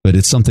 but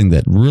it's something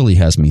that really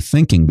has me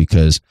thinking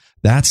because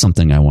that's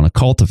something I want to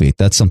cultivate.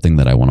 That's something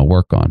that I want to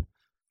work on.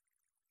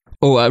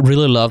 Oh, I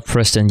really love,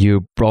 Preston,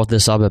 you brought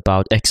this up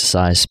about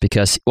exercise,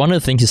 because one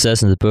of the things he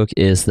says in the book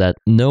is that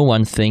no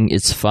one thinks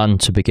it's fun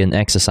to begin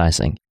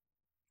exercising.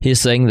 He's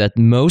saying that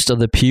most of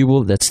the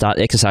people that start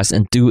exercise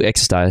and do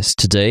exercise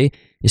today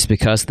is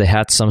because they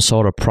had some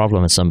sort of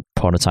problem at some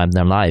point of time in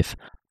their life.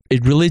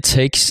 It really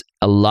takes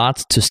a lot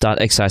to start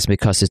exercise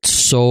because it's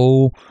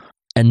so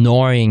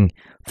annoying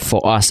for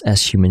us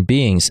as human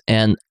beings.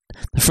 And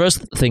the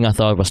first thing I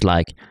thought was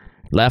like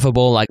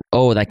laughable, like,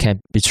 oh, that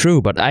can't be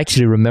true. But I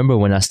actually remember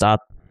when I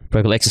started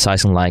regular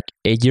exercising like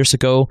 8 years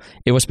ago,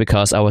 it was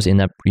because I was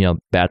in a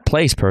bad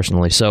place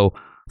personally. So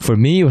for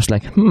me, it was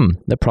like,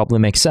 that probably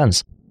makes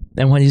sense.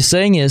 And what he's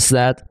saying is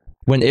that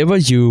whenever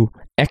you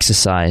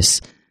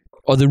exercise,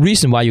 or the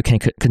reason why you can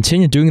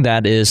continue doing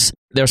that is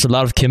there's a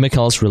lot of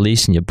chemicals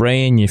released in your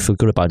brain, you feel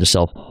good about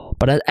yourself.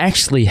 But that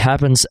actually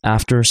happens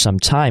after some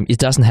time. It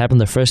doesn't happen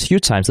the first few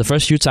times. The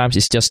first few times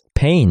is just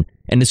pain,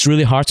 and it's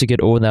really hard to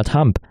get over that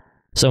hump.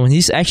 So when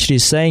he's actually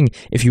saying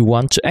if you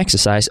want to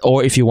exercise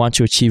or if you want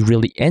to achieve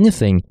really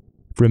anything,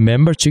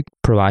 remember to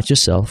provide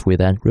yourself with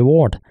that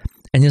reward.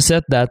 And he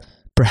said that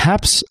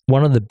perhaps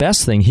one of the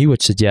best things he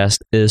would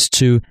suggest is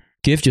to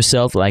give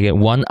yourself like a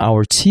 1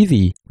 hour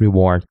TV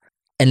reward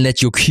and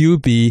let your cue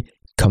be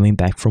coming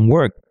back from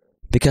work.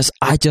 Because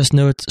I just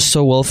know it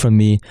so well from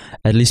me,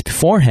 at least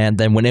beforehand,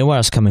 that whenever I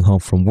was coming home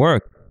from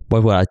work,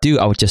 what would I do?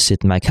 I would just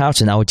sit on my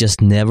couch and I would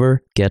just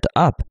never get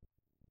up.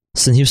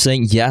 So he was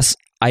saying, yes,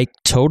 I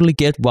totally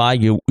get why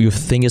you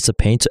think it's a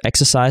pain to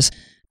exercise,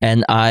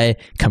 and I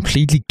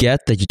completely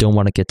get that you don't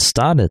want to get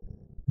started.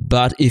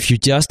 But if you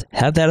just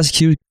have that as a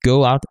cue,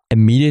 go out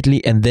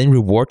immediately and then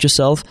reward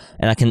yourself,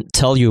 and I can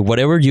tell you,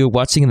 whatever you're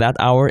watching that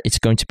hour, it's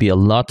going to be a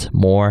lot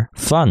more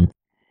fun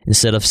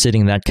instead of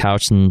sitting on that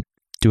couch and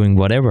doing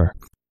whatever.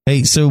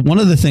 Hey, so one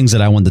of the things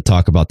that I wanted to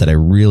talk about that I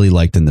really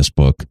liked in this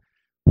book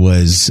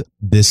was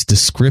this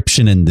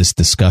description and this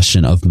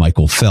discussion of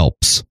Michael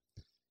Phelps.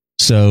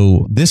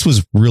 So this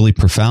was really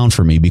profound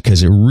for me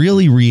because it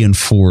really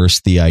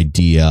reinforced the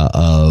idea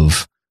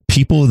of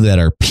people that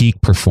are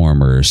peak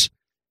performers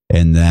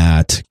and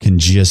that can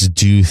just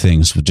do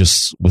things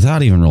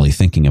without even really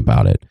thinking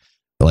about it,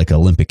 like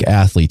Olympic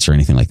athletes or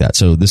anything like that.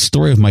 So the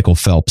story of Michael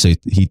Phelps,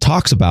 he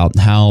talks about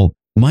how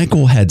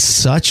Michael had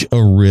such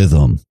a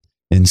rhythm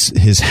and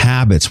his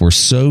habits were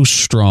so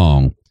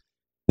strong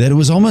that it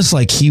was almost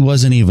like he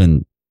wasn't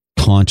even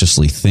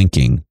consciously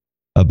thinking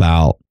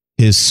about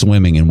his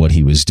swimming and what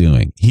he was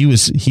doing. He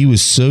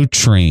was so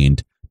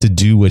trained to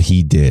do what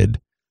he did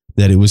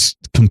that it was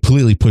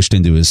completely pushed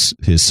into his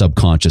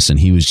subconscious, and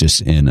he was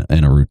just in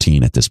a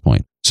routine at this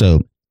point.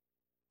 So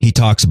he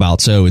talks about,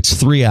 so it's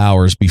 3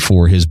 hours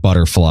before his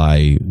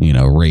butterfly,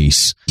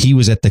 race. He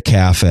was at the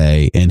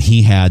cafe and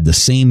he had the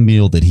same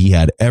meal that he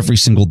had every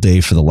single day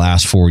for the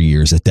last 4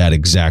 years at that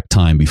exact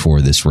time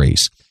before this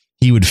race.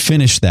 He would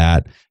finish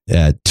that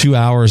at 2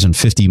 hours and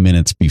 50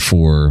 minutes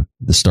before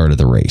the start of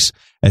the race.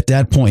 At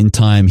that point in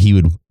time, he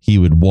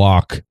would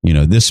walk,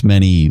 this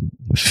many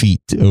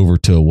feet over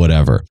to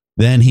whatever.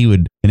 Then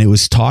and it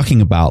was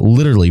talking about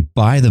literally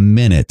by the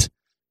minute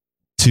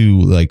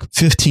to like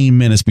 15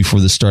 minutes before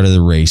the start of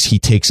the race, he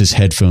takes his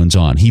headphones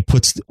on. He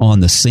puts on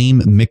the same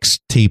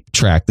mixtape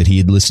track that he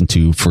had listened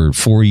to for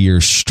 4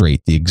 years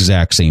straight, the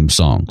exact same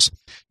songs.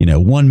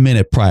 1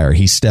 minute prior,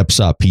 he steps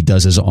up, he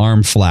does his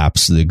arm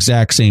flaps the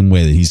exact same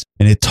way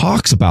and it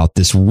talks about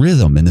this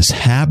rhythm and this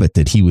habit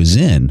that he was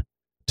in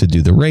to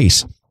do the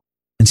race.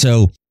 And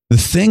so the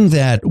thing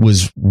that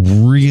was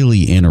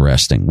really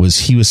interesting was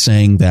he was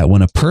saying that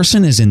when a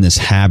person is in this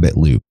habit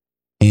loop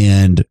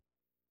and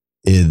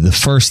the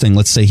first thing,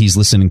 let's say he's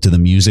listening to the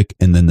music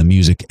and then the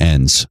music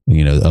ends,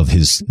 of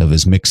his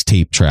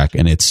mixtape track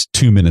and it's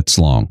 2 minutes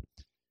long.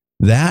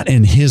 That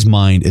in his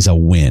mind is a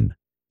win.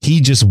 He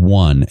just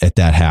won at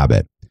that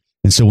habit.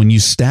 And so when you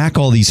stack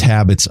all these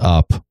habits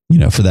up,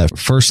 for that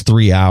first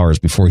 3 hours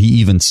before he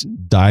even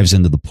dives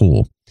into the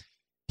pool,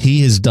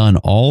 he has done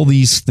all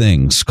these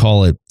things,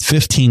 call it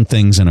 15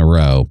 things in a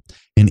row,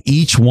 and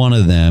each one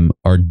of them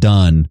are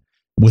done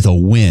with a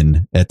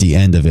win at the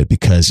end of it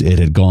because it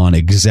had gone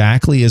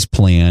exactly as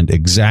planned,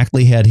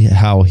 exactly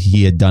how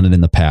he had done it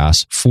in the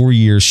past, 4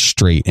 years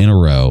straight in a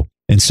row.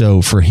 And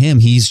so for him,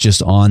 he's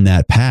just on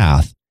that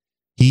path.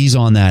 He's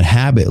on that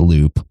habit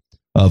loop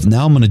of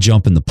now I'm going to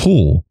jump in the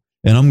pool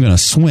and I'm going to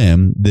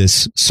swim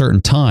this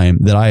certain time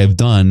that I have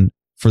done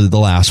for the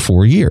last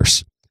 4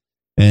 years.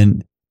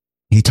 And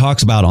he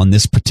talks about on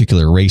this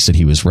particular race that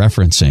he was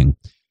referencing,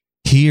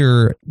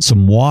 here,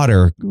 some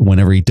water,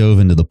 whenever he dove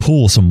into the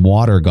pool, some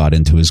water got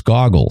into his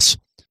goggles.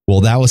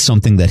 Well, that was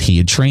something that he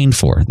had trained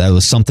for. That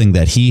was something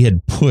that he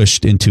had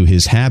pushed into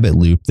his habit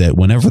loop, that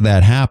whenever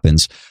that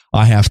happens,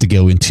 I have to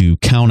go into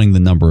counting the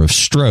number of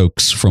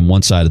strokes from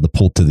one side of the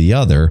pool to the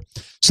other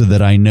so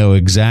that I know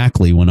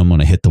exactly when I'm going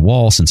to hit the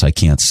wall since I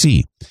can't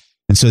see.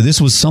 And so this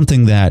was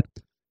something that,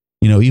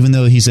 even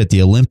though he's at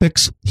the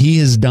Olympics, he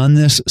has done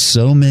this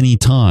so many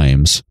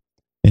times.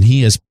 And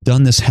he has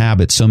done this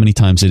habit so many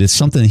times that it's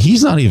something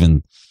he's not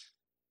even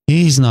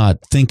He's not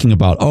thinking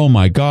about, oh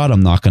my God,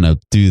 I'm not going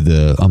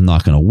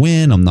to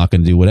win. I'm not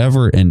going to do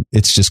whatever. And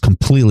it's just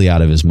completely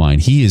out of his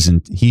mind. He's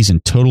in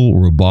total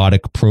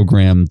robotic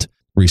programmed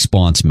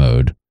response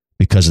mode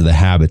because of the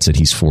habits that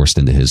he's forced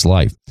into his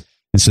life.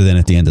 And so then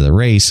at the end of the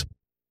race,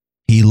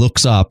 he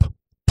looks up,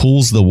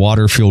 pulls the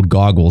water-filled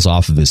goggles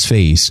off of his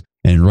face,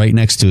 and right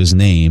next to his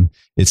name,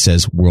 it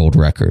says world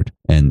record.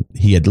 And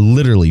he had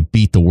literally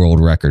beat the world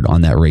record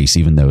on that race,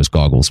 even though his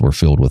goggles were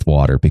filled with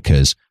water,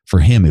 because for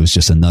him, it was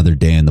just another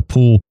day in the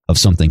pool of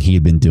something he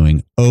had been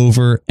doing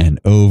over and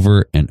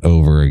over and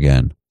over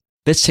again.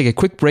 Let's take a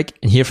quick break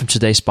and hear from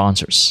today's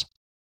sponsors.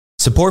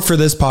 Support for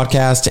this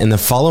podcast and the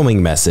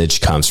following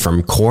message comes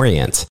from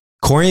Corient.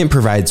 Corient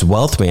provides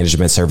wealth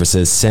management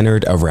services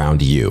centered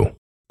around you.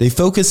 They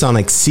focus on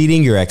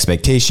exceeding your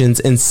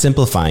expectations and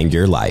simplifying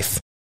your life.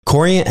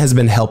 Corient has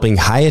been helping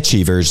high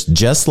achievers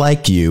just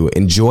like you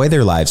enjoy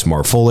their lives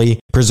more fully,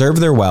 preserve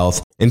their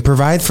wealth, and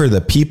provide for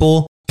the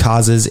people,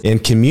 causes,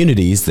 and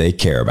communities they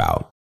care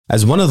about.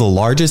 As one of the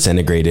largest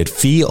integrated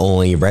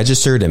fee-only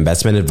registered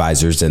investment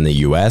advisors in the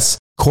U.S.,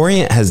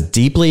 Corient has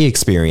deeply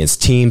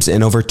experienced teams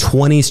in over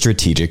 20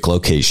 strategic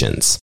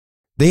locations.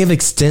 They have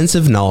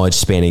extensive knowledge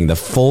spanning the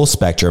full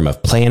spectrum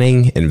of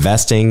planning,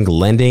 investing,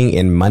 lending,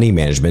 and money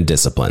management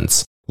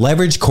disciplines.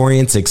 Leverage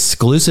Corient's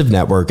exclusive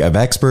network of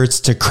experts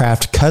to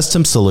craft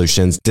custom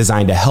solutions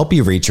designed to help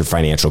you reach your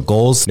financial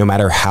goals, no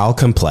matter how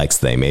complex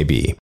they may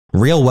be.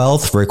 Real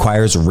wealth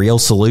requires real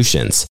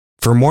solutions.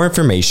 For more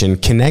information,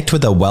 connect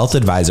with a wealth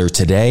advisor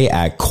today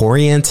at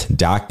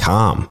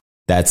Corient.com.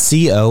 That's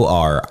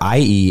Corient.com.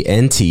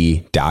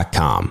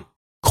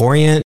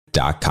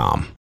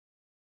 Corient.com.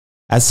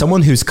 As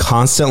someone who's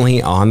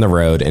constantly on the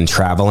road and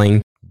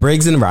traveling,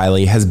 Briggs &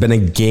 Riley has been a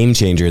game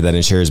changer that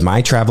ensures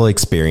my travel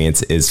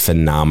experience is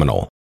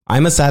phenomenal.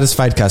 I'm a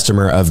satisfied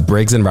customer of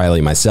Briggs &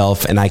 Riley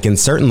myself, and I can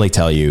certainly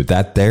tell you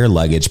that their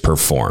luggage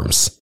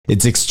performs.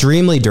 It's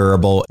extremely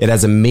durable, it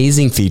has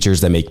amazing features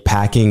that make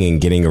packing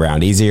and getting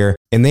around easier,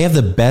 and they have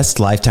the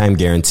best lifetime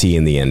guarantee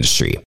in the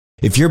industry.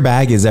 If your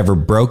bag is ever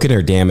broken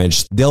or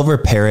damaged, they'll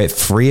repair it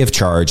free of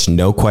charge,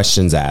 no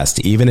questions asked,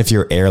 even if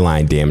your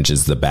airline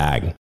damages the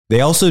bag. They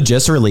also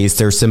just released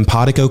their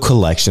Simpatico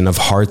collection of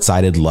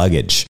hard-sided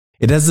luggage.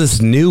 It has this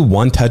new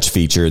one-touch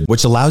feature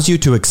which allows you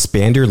to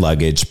expand your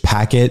luggage,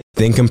 pack it,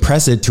 then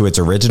compress it to its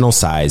original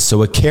size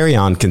so a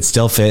carry-on can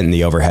still fit in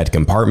the overhead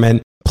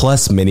compartment,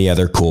 plus many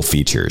other cool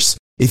features.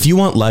 If you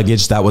want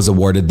luggage that was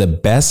awarded the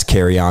best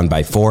carry-on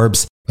by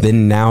Forbes,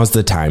 then now's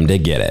the time to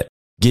get it.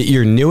 Get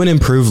your new and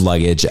improved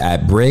luggage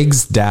at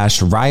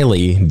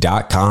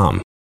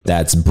Briggs-Riley.com.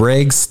 That's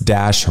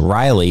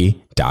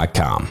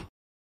Briggs-Riley.com.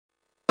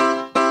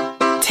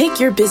 Take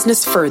your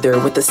business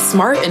further with the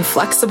smart and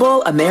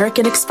flexible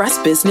American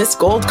Express Business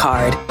Gold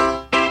Card.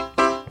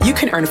 You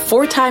can earn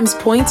 4 times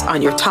points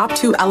on your top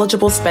 2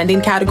 eligible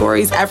spending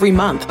categories every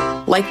month,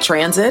 like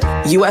transit,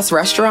 U.S.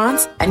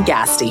 restaurants, and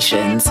gas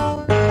stations.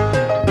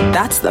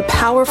 That's the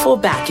powerful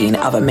backing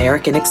of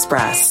American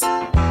Express.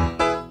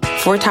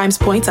 4 times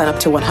points on up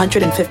to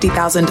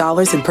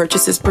 $150,000 in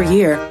purchases per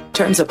year.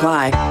 Terms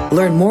apply.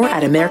 Learn more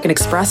at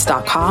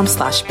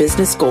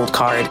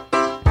americanexpress.com/businessgoldcard.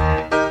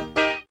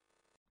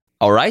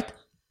 All right,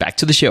 back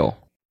to the show.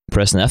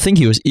 Preston, I think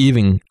he was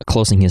even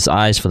closing his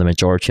eyes for the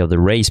majority of the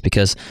race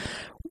because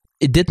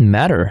it didn't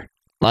matter.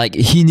 Like,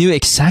 he knew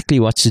exactly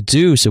what to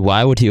do, so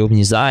why would he open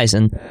his eyes?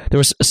 And there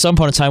was some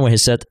point in time when he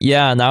said,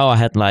 yeah, now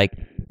I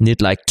need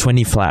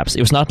 20 flaps.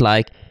 It was not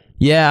like,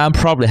 yeah, I'm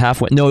probably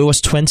halfway. No, it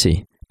was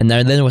 20. And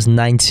then it was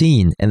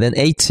 19, and then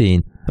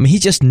 18. I mean, he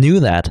just knew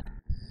that.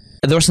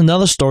 And there was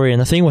another story,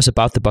 and I think it was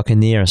about the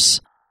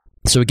Buccaneers.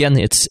 So again,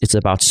 it's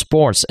about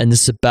sports, and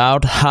it's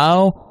about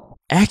how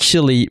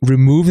actually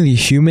removing the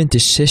human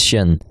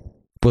decision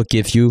will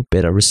give you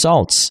better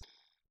results.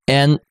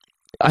 And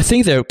I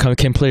think they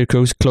came pretty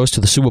close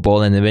to the Super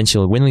Bowl and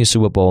eventually winning the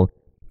Super Bowl.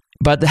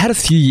 But they had a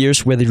few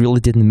years where they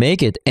really didn't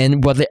make it.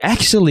 And what they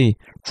actually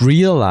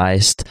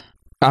realized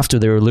after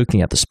they were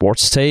looking at the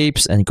sports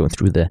tapes and going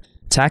through the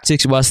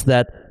tactics was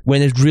that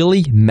when it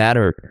really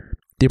mattered,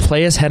 the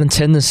players had a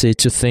tendency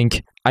to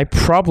think, I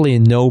probably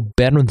know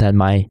better than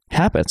my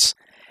habits.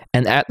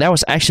 And that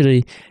was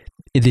actually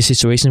in the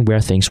situation where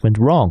things went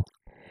wrong.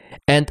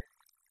 And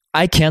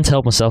I can't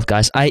help myself,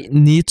 guys. I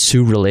need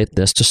to relate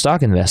this to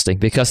stock investing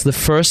because the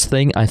first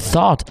thing I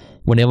thought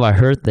whenever I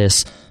heard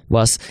this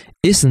was,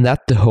 isn't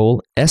that the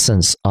whole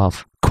essence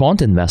of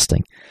quant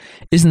investing?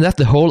 Isn't that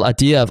the whole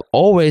idea of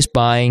always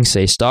buying,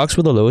 say, stocks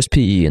with the lowest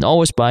PE and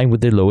always buying with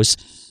the lowest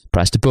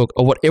price to book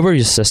or whatever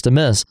your system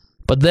is?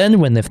 But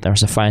then if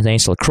there's a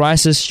financial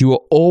crisis, you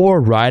are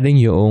overriding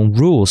your own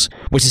rules,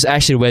 which is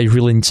actually where you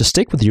really need to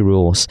stick with your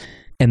rules.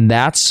 And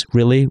that's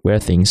really where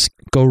things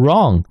go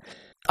wrong.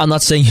 I'm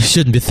not saying you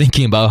shouldn't be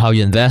thinking about how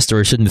you invest or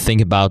you shouldn't be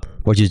thinking about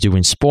what you do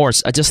in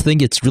sports. I just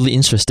think it's really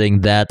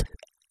interesting that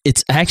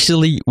it's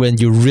actually when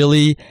you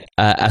really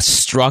are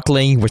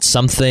struggling with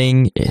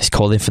something, it's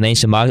called in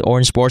financial market or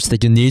in sports,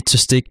 that you need to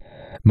stick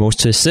most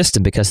to a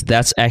system because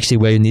that's actually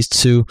where you need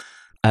to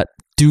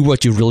do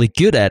what you're really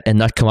good at and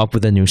not come up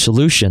with a new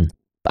solution.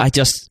 I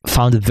just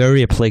found it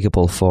very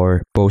applicable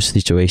for both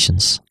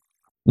situations.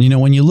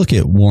 When you look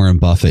at Warren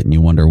Buffett and you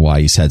wonder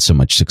why he's had so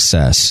much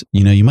success,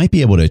 you might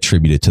be able to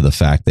attribute it to the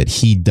fact that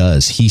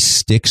he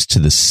sticks to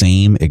the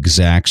same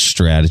exact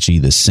strategy,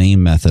 the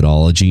same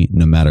methodology,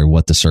 no matter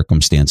what the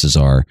circumstances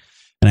are.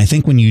 And I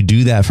think when you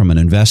do that from an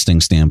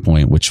investing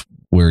standpoint,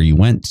 where you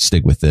went,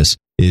 Stig, with this,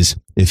 is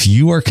if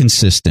you are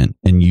consistent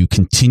and you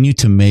continue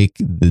to make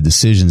the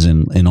decisions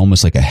in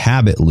almost like a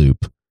habit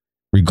loop,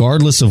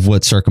 regardless of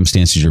what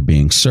circumstances you're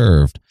being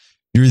served,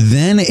 you're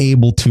then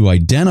able to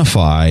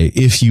identify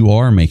if you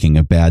are making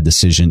a bad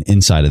decision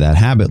inside of that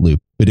habit loop.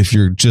 But if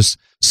you're just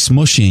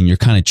smushing, you're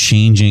kind of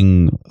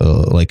changing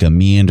like a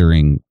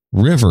meandering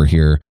river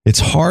here, it's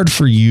hard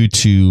for you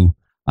to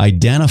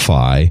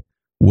identify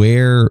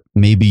where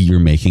maybe you're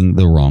making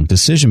the wrong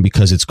decision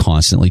because it's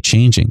constantly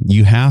changing.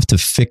 You have to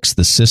fix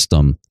the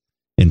system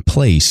in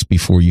place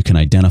before you can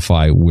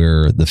identify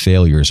where the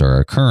failures are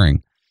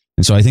occurring.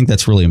 And so I think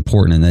that's really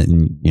important.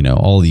 And that,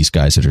 all these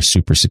guys that are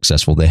super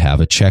successful, they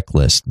have a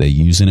checklist. They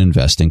use an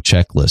investing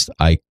checklist.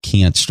 I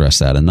can't stress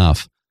that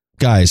enough.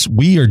 Guys,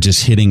 we are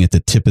just hitting at the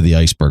tip of the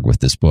iceberg with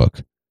this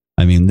book.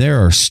 I mean,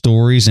 there are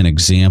stories and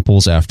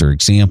examples after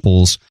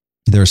examples.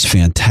 There's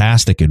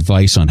fantastic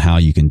advice on how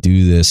you can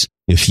do this.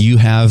 If you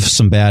have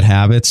some bad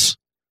habits,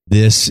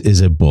 this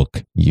is a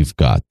book you've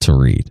got to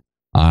read.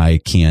 I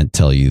can't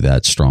tell you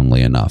that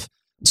strongly enough.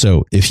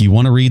 So if you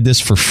want to read this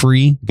for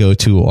free, go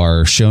to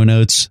our show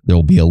notes. There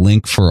will be a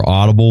link for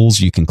Audibles.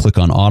 You can click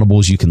on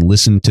Audibles. You can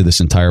listen to this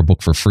entire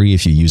book for free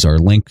if you use our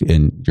link,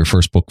 and your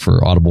first book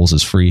for Audibles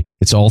is free.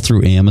 It's all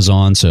through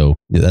Amazon. So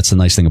that's the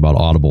nice thing about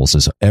Audibles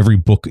is every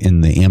book in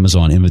the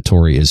Amazon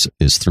inventory is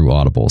through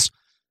Audibles.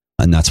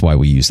 And that's why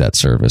we use that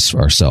service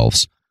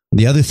ourselves.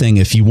 The other thing,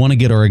 if you want to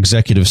get our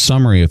executive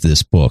summary of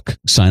this book,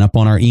 sign up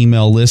on our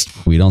email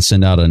list. We don't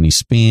send out any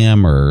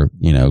spam or,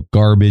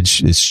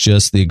 garbage. It's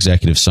just the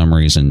executive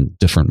summaries and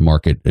different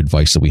market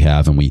advice that we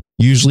have. And we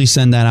usually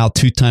send that out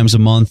 2 times a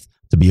month.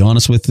 To be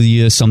honest with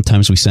you,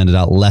 sometimes we send it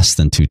out less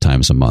than 2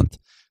 times a month.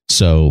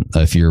 So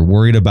if you're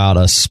worried about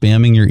us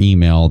spamming your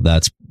email,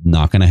 that's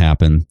not going to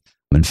happen.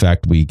 In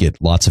fact, we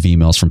get lots of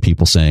emails from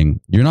people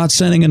saying, you're not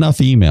sending enough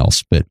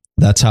emails, but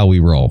that's how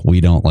we roll.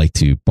 We don't like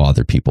to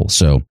bother people.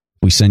 So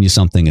we send you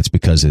something, it's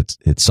because it's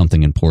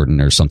something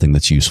important or something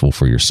that's useful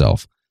for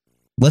yourself.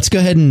 Let's go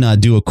ahead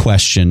and do a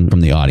question from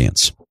the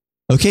audience.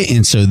 Okay,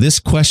 and so this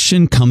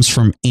question comes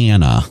from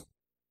Anna.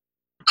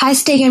 Hi,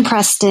 Stig and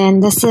Preston.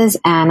 This is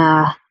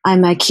Anna.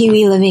 I'm a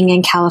Kiwi living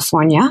in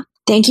California.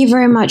 Thank you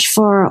very much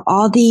for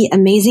all the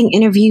amazing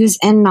interviews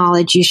and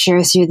knowledge you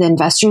share through the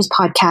Investors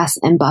Podcast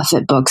and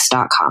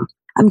BuffettBooks.com.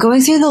 I'm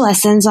going through the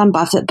lessons on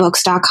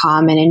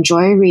BuffettBooks.com and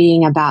enjoy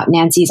reading about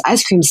Nancy's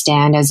ice cream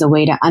stand as a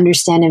way to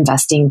understand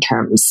investing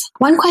terms.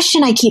 One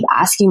question I keep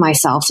asking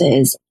myself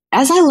is,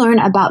 as I learn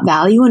about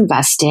value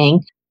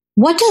investing,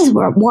 what does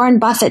Warren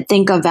Buffett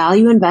think of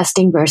value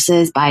investing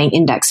versus buying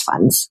index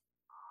funds?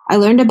 I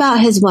learned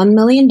about his $1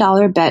 million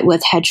bet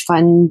with hedge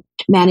fund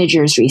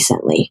managers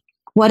recently.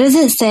 What does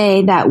it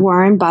say that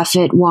Warren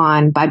Buffett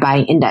won by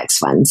buying index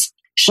funds?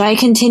 Should I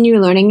continue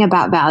learning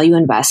about value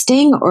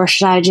investing, or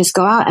should I just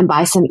go out and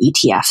buy some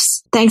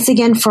ETFs? Thanks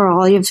again for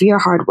all of your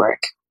hard work.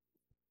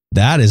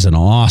 That is an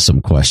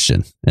awesome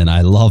question, and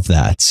I love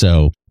that.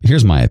 So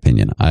here's my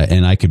opinion,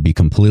 and I could be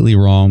completely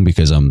wrong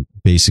because I'm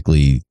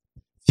basically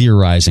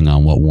theorizing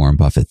on what Warren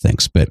Buffett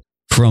thinks. But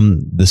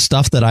from the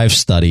stuff that I've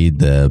studied,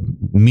 the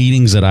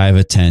meetings that I've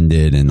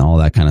attended and all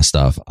that kind of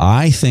stuff,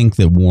 I think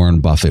that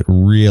Warren Buffett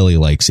really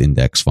likes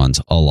index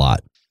funds a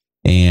lot.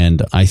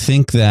 And I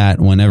think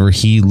that whenever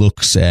he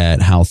looks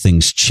at how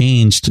things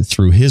changed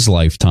through his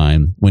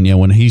lifetime,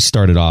 when he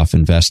started off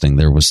investing,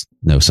 there was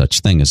no such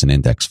thing as an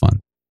index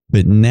fund.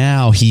 But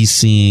now he's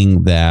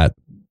seeing that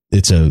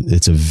it's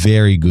a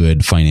very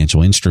good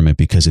financial instrument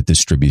because it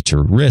distributes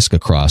your risk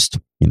across,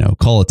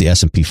 call it the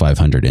S&P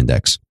 500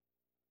 index.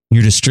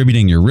 You're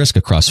distributing your risk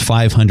across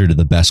 500 of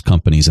the best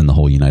companies in the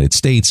whole United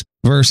States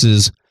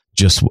versus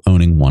just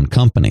owning one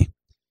company.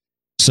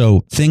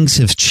 So things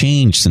have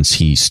changed since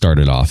he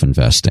started off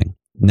investing.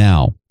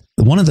 Now,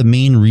 one of the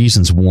main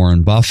reasons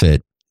Warren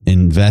Buffett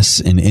invests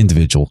in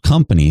individual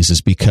companies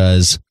is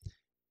because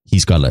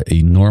he's got an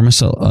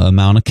enormous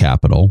amount of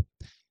capital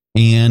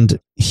and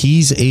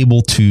he's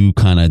able to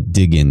kind of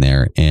dig in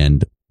there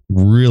and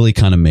really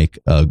kind of make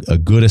a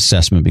good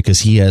assessment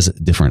because he has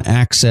different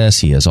access.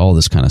 He has all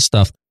this kind of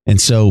stuff.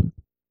 And so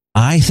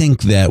I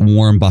think that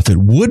Warren Buffett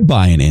would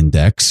buy an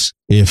index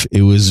if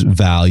it was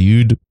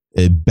valued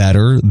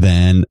better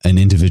than an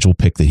individual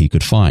pick that he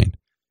could find.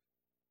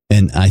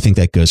 And I think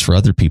that goes for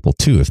other people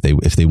too, if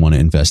they want to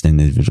invest in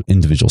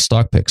individual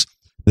stock picks.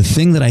 The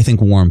thing that I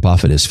think Warren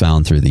Buffett has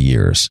found through the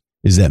years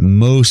is that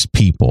most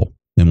people,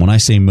 and when I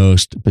say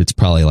most, it's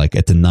probably like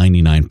at the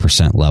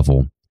 99%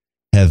 level,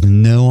 have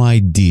no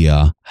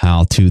idea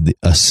how to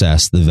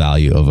assess the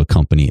value of a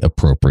company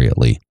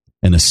appropriately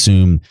and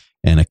assume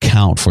and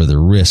account for the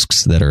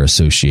risks that are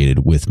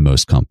associated with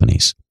most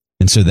companies.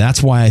 And so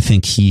that's why I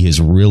think he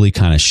has really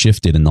kind of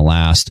shifted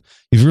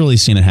you've really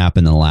seen it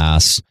happen in the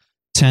last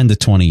 10 to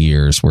 20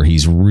 years where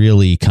he's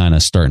really kind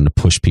of starting to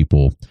push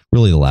people,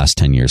 really the last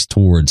 10 years,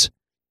 towards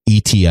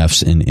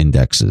ETFs and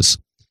indexes.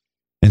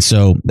 And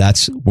so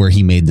that's where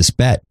he made this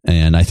bet.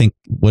 And I think,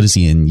 what is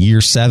he in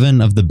year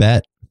 7 of the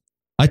bet?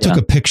 I took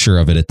a picture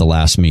of it at the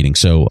last meeting.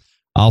 So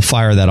I'll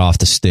fire that off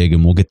to Stig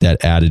and we'll get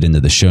that added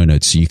into the show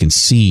notes so you can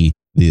see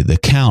the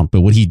count.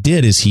 But what he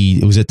did is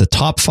it was at the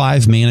top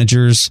 5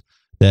 managers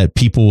that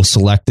people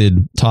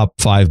selected, top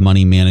 5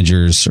 money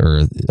managers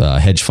or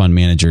hedge fund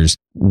managers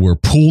were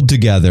pooled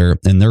together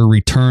and their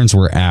returns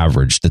were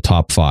averaged, the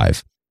top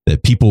 5.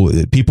 That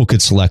people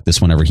could select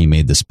this whenever he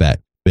made this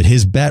bet. But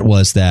his bet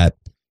was that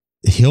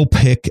he'll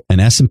pick an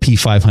S&P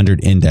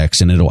 500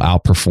 index and it'll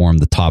outperform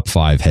the top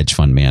 5 hedge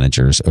fund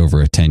managers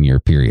over a 10-year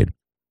period.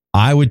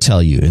 I would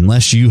tell you,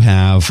 unless you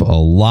have a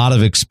lot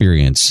of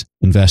experience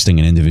investing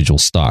in individual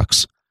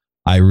stocks,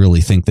 I really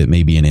think that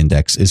maybe an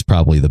index is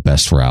probably the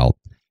best route.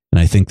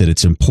 And I think that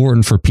it's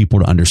important for people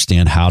to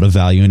understand how to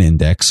value an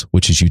index,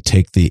 which is you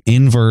take the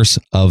inverse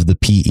of the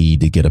PE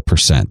to get a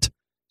percent.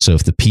 So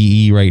if the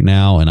PE right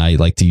now, and I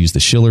like to use the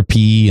Shiller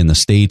PE in the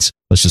States,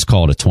 let's just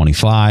call it a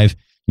 25.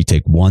 You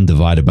take 1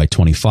 divided by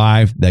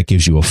 25, that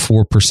gives you a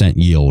 4%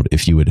 yield.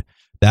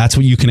 That's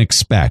what you can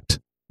expect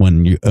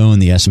when you own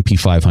the S&P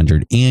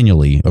 500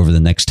 annually over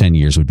the next 10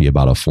 years would be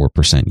about a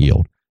 4%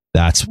 yield.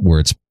 That's where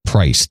it's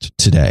priced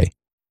today.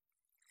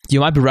 You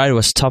might be right, it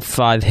was top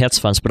 5 hedge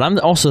funds, but I'm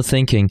also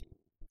thinking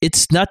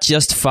it's not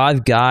just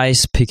 5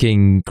 guys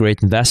picking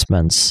great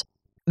investments.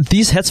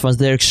 These hedge funds,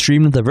 they're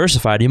extremely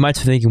diversified. You might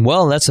be thinking,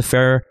 well, that's a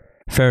fair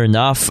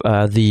enough.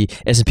 The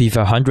S&P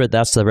 500,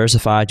 that's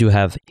diversified. You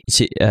have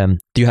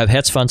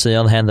hedge funds on the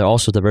other hand, they're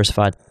also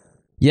diversified.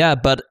 Yeah,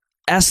 but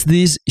as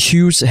these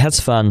huge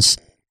hedge funds,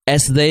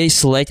 as they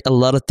select a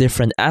lot of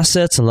different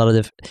assets, in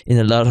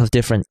a lot of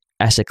different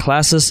asset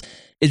classes,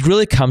 it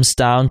really comes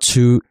down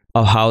to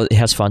how the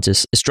hedge fund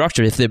is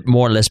structured, if they're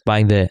more or less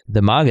buying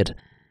the market.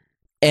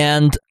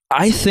 And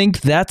I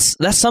think that's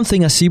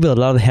something I see with a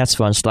lot of hedge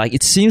funds. Like,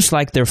 it seems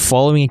like they're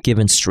following a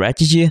given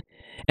strategy.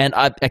 And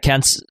I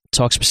can't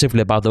talk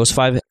specifically about those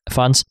 5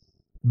 funds,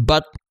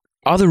 but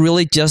are they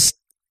really just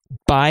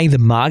buying the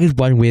market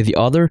one way or the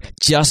other,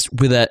 just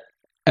with a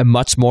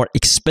much more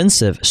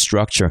expensive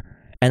structure?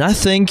 And I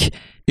think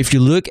if you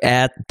look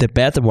at the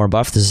bet that Warren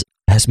Buffett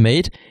has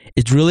made,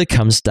 it really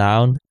comes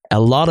down a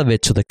lot of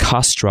it to the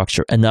cost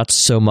structure and not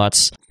so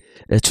much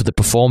to the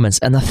performance.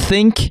 And I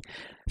think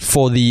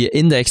for the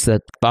index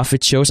that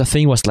Buffett chose, I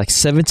think it was like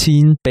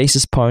 17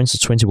 basis points or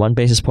 21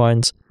 basis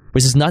points,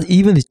 which is not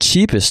even the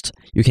cheapest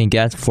you can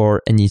get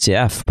for an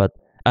ETF. But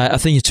I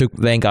think he took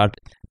Vanguard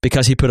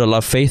because he put a lot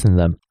of faith in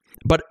them.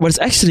 But what's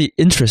actually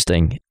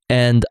interesting,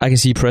 and I can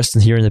see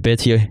Preston here in a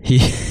bit here, he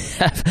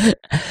has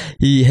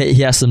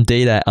some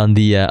data on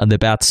the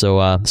bet.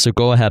 So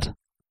go ahead.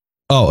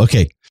 Oh,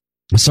 okay.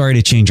 Sorry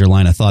to change your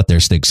line of thought there,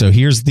 Stig. So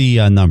here's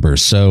the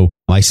numbers. So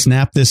I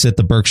snapped this at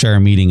the Berkshire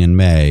meeting in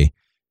May,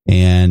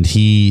 and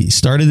he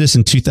started this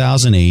in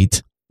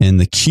 2008. And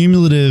the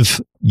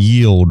cumulative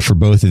yield for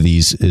both of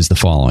these is the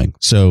following.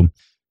 So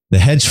the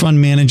hedge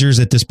fund managers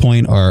at this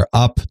point are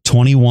up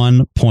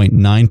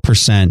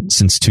 21.9%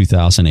 since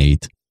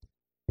 2008.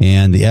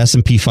 And the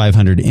S&P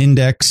 500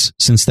 index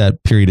since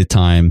that period of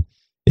time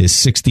is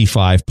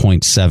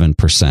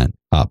 65.7%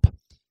 up.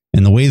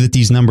 And the way that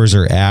these numbers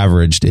are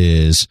averaged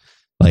is,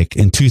 like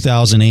in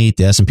 2008,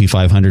 the S&P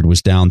 500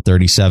 was down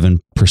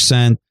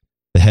 37%.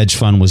 The hedge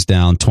fund was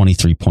down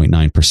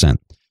 23.9%.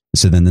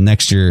 So then the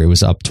next year it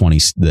was up 20,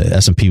 the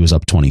S&P was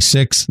up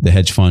 26, the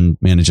hedge fund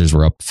managers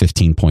were up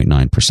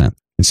 15.9%.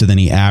 And so then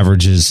he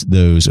averages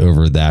those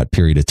over that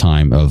period of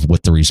time of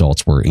what the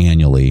results were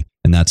annually.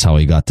 And that's how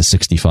he got the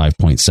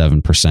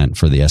 65.7%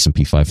 for the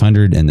S&P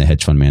 500, and the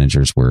hedge fund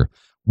managers were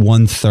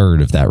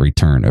 1/3 of that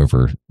return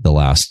over the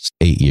last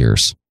 8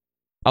 years.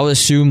 I would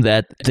assume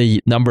that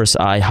the numbers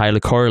are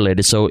highly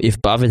correlated. So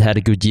if Buffett had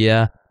a good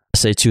year,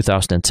 say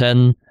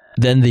 2010,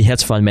 then the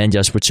hedge fund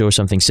managers would show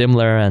something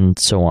similar and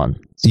so on.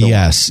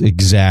 Yes,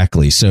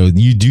 exactly. So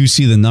you do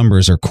see the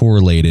numbers are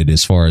correlated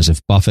as far as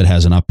if Buffett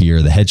has an up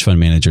year, the hedge fund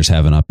managers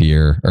have an up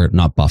year, or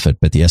not Buffett,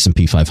 but the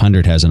S&P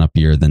 500 has an up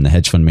year, then the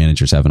hedge fund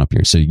managers have an up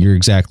year. So you're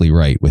exactly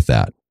right with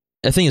that.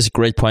 I think it's a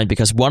great point,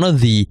 because one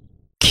of the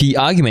key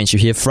arguments you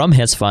hear from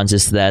hedge funds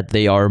is that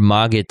they are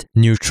market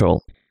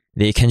neutral.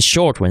 They can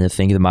short when they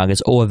think the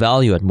market's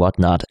overvalued and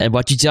whatnot. And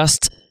what you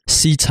just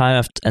see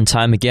time and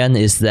time again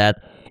is that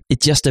it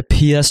just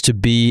appears to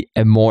be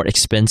a more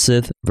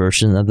expensive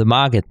version of the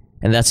market.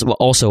 And that's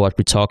also what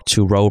we talked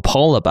to Raoul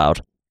Pal about.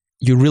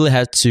 You really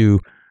have to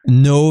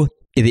know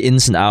the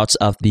ins and outs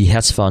of the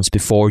hedge funds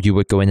before you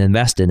would go and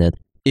invest in it.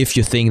 If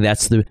you think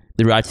that's the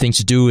right thing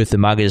to do, if the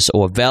market is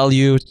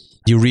overvalued,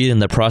 you read in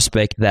the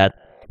prospect that,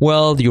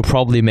 well, you'll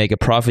probably make a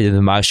profit if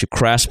the market should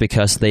crash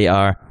because they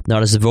are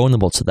not as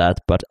vulnerable to that.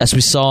 But as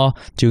we saw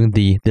during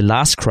the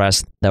last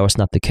crash, that was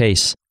not the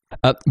case.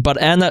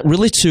 But Anna,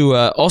 really to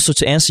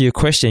answer your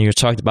question, you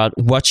talked about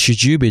what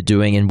should you be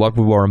doing and what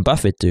would Warren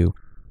Buffett do?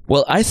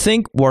 Well, I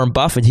think Warren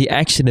Buffett, he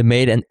actually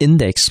made an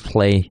index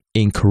play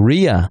in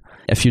Korea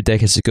a few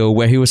decades ago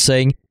where he was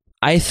saying,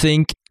 I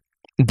think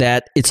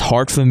that it's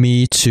hard for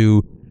me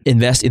to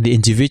invest in the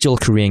individual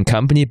Korean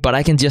company, but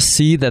I can just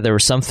see that there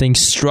was something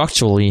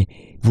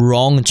structurally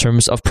wrong in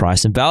terms of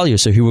price and value.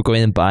 So he would go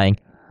in and buying,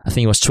 I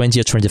think it was 20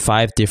 or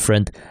 25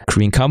 different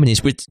Korean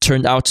companies, which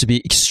turned out to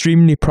be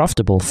extremely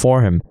profitable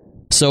for him.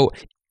 So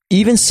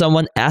even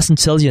someone as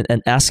intelligent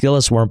and as skilled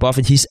as Warren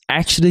Buffett, he's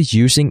actually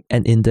using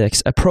an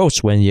index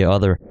approach when the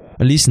other,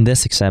 at least in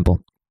this example.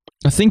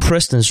 I think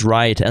Preston's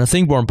right, and I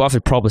think Warren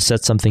Buffett probably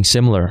said something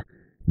similar,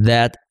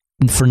 that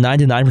for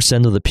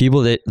 99% of the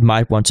people, they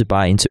might want to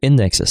buy into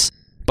indexes.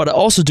 But I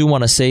also do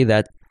want to say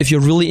that if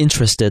you're really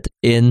interested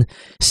in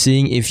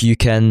seeing if you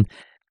can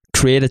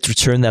create a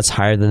return that's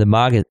higher than the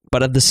market,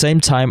 but at the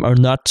same time are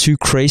not too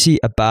crazy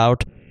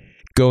about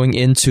going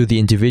into the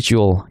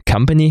individual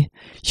company,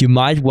 you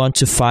might want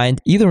to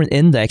find either an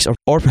index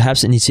or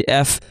perhaps an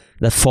ETF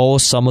that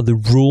follows some of the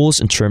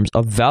rules in terms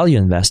of value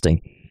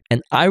investing.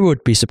 And I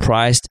would be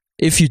surprised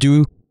if you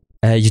do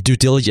your due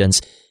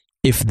diligence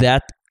if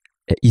that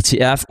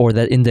ETF or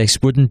that index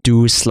wouldn't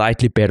do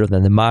slightly better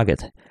than the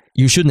market.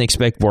 You shouldn't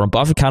expect Warren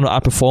Buffett kind of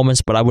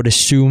outperformance, but I would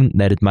assume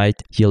that it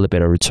might yield a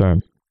better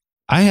return.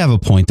 I have a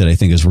point that I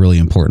think is really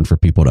important for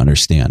people to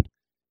understand.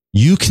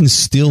 You can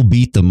still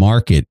beat the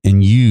market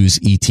and use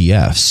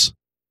ETFs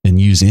and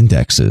use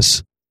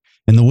indexes.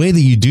 And the way that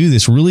you do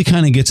this really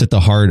kind of gets at the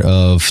heart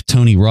of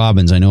Tony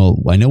Robbins. I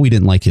know we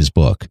didn't like his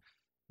book,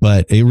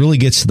 but it really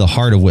gets to the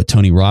heart of what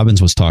Tony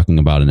Robbins was talking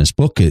about in his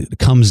book. It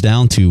comes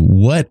down to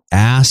what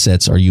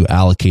assets are you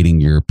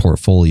allocating your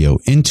portfolio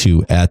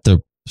into at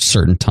the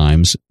certain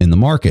times in the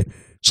market.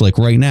 So like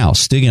right now,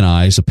 Stig and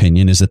I's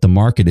opinion is that the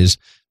market is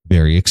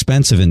very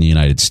expensive in the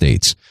United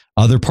States.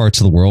 Other parts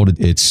of the world,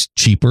 it's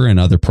cheaper, and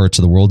other parts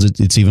of the world,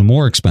 it's even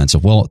more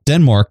expensive. Well,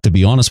 Denmark, to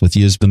be honest with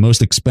you, is the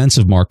most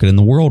expensive market in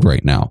the world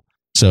right now.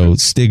 So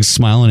Stig's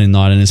smiling and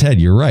nodding his head.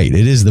 You're right.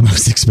 It is the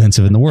most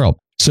expensive in the world.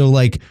 So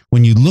like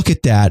when you look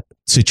at that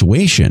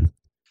situation,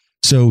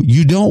 so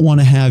you don't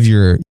want to have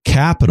your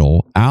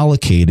capital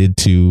allocated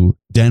to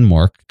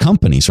Denmark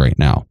companies right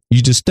now.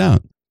 You just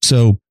don't.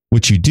 So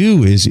what you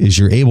do is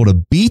you're able to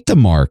beat the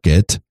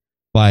market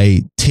by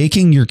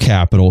taking your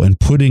capital and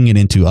putting it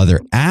into other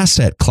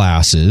asset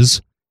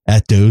classes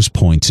at those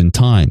points in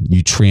time.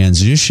 You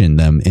transition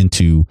them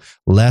into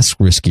less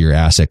riskier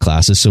asset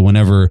classes. So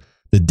whenever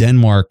the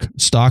Denmark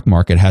stock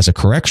market has a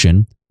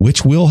correction,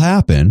 which will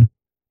happen,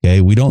 okay,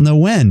 we don't know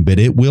when, but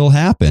it will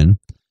happen,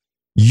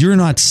 you're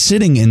not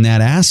sitting in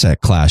that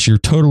asset class. You're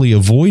totally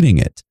avoiding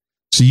it.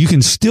 So you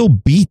can still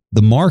beat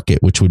the market,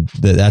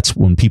 that's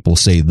when people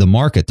say the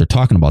market, they're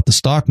talking about the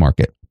stock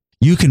market.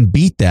 You can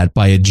beat that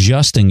by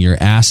adjusting your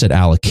asset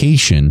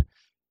allocation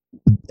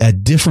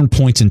at different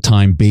points in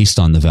time based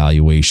on the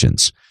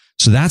valuations.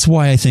 So that's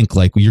why I think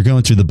like you're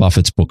going through the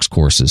Buffett's books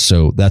courses.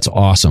 So that's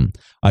awesome.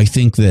 I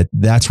think that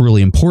that's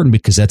really important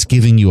because that's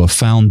giving you a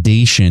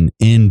foundation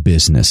in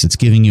business. It's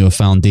giving you a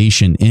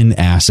foundation in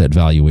asset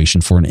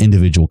valuation for an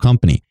individual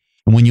company.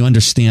 And when you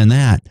understand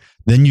that,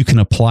 then you can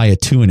apply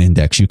it to an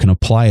index. You can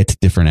apply it to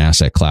different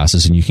asset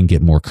classes and you can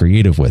get more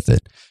creative with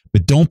it.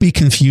 But don't be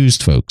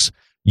confused, folks.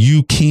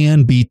 You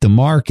can beat the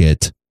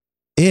market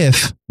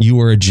if you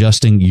are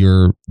adjusting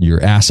your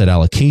asset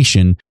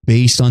allocation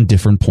based on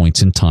different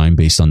points in time,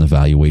 based on the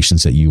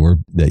valuations that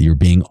you're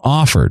being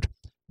offered.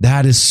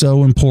 That is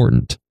so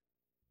important.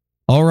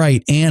 All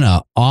right,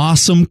 Anna,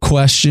 awesome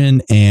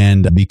question.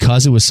 And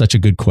because it was such a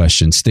good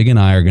question, Stig and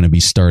I are going to be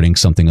starting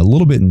something a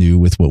little bit new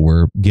with what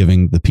we're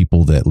giving the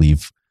people that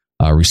leave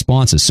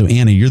responses. So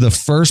Anna, you're the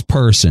first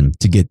person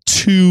to get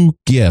 2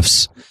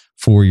 gifts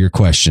for your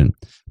question.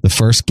 The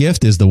first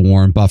gift is the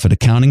Warren Buffett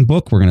accounting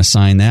book. We're going to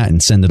sign that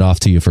and send it off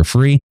to you for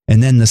free.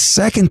 And then the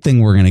second thing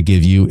we're going to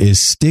give you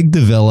is Stig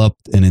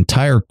developed an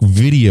entire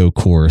video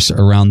course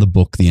around the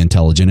book, The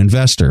Intelligent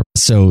Investor.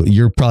 So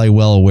you're probably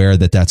well aware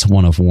that that's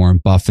one of Warren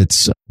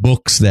Buffett's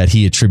books that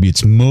he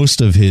attributes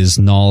most of his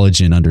knowledge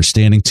and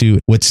understanding to.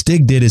 What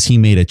Stig did is he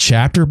made a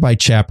chapter by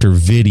chapter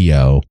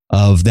video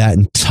of that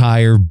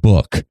entire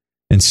book.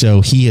 And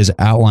so he has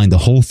outlined the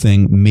whole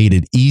thing, made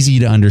it easy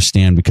to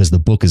understand because the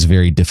book is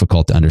very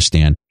difficult to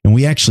understand. And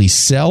we actually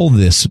sell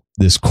this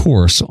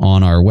course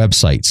on our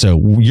website. So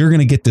you're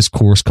going to get this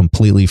course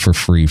completely for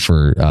free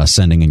for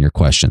sending in your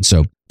question.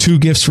 So 2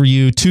 gifts for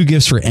you, 2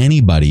 gifts for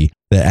anybody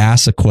that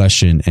asks a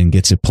question and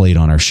gets it played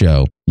on our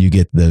show. You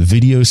get the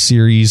video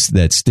series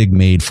that Stig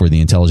made for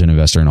The Intelligent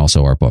Investor and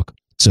also our book.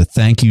 So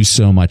thank you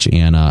so much,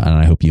 Anna, and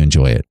I hope you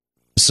enjoy it.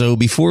 So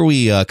before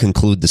we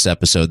conclude this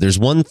episode, there's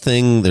one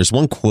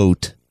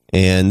quote,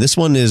 and this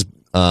one is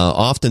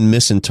often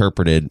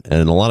misinterpreted,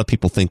 and a lot of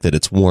people think that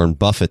it's Warren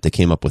Buffett that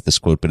came up with this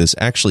quote, but it's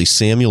actually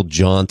Samuel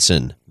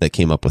Johnson that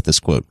came up with this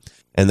quote.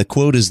 And the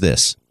quote is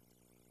this: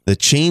 "The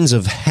chains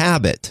of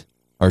habit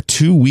are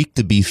too weak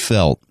to be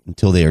felt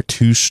until they are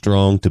too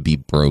strong to be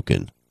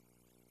broken."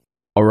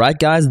 All right,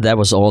 guys, that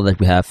was all that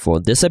we have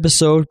for this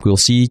episode. We'll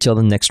see each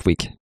other next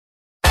week.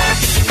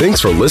 Thanks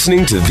for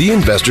listening to The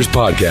Investors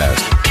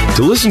Podcast.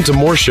 To listen to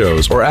more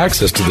shows or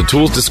access to the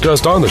tools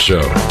discussed on the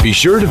show, be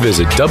sure to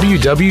visit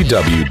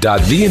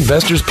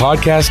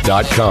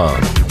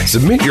www.theinvestorspodcast.com.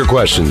 Submit your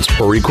questions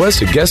or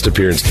request a guest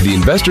appearance to the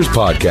Investors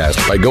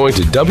Podcast by going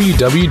to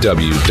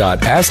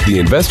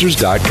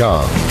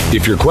www.asktheinvestors.com.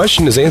 If your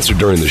question is answered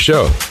during the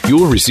show, you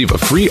will receive a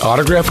free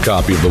autographed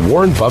copy of the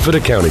Warren Buffett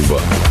Accounting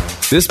Book.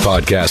 This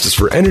podcast is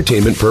for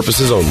entertainment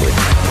purposes only.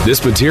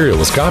 This material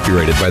is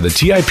copyrighted by the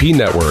TIP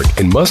Network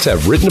and must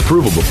have written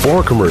approval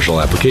before commercial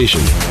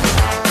application.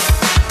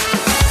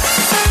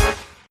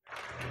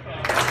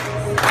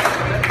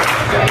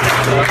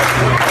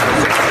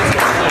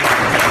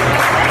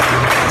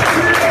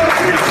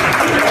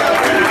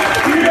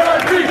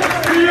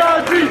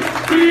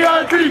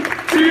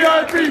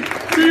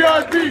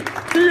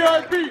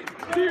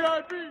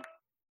 TIP.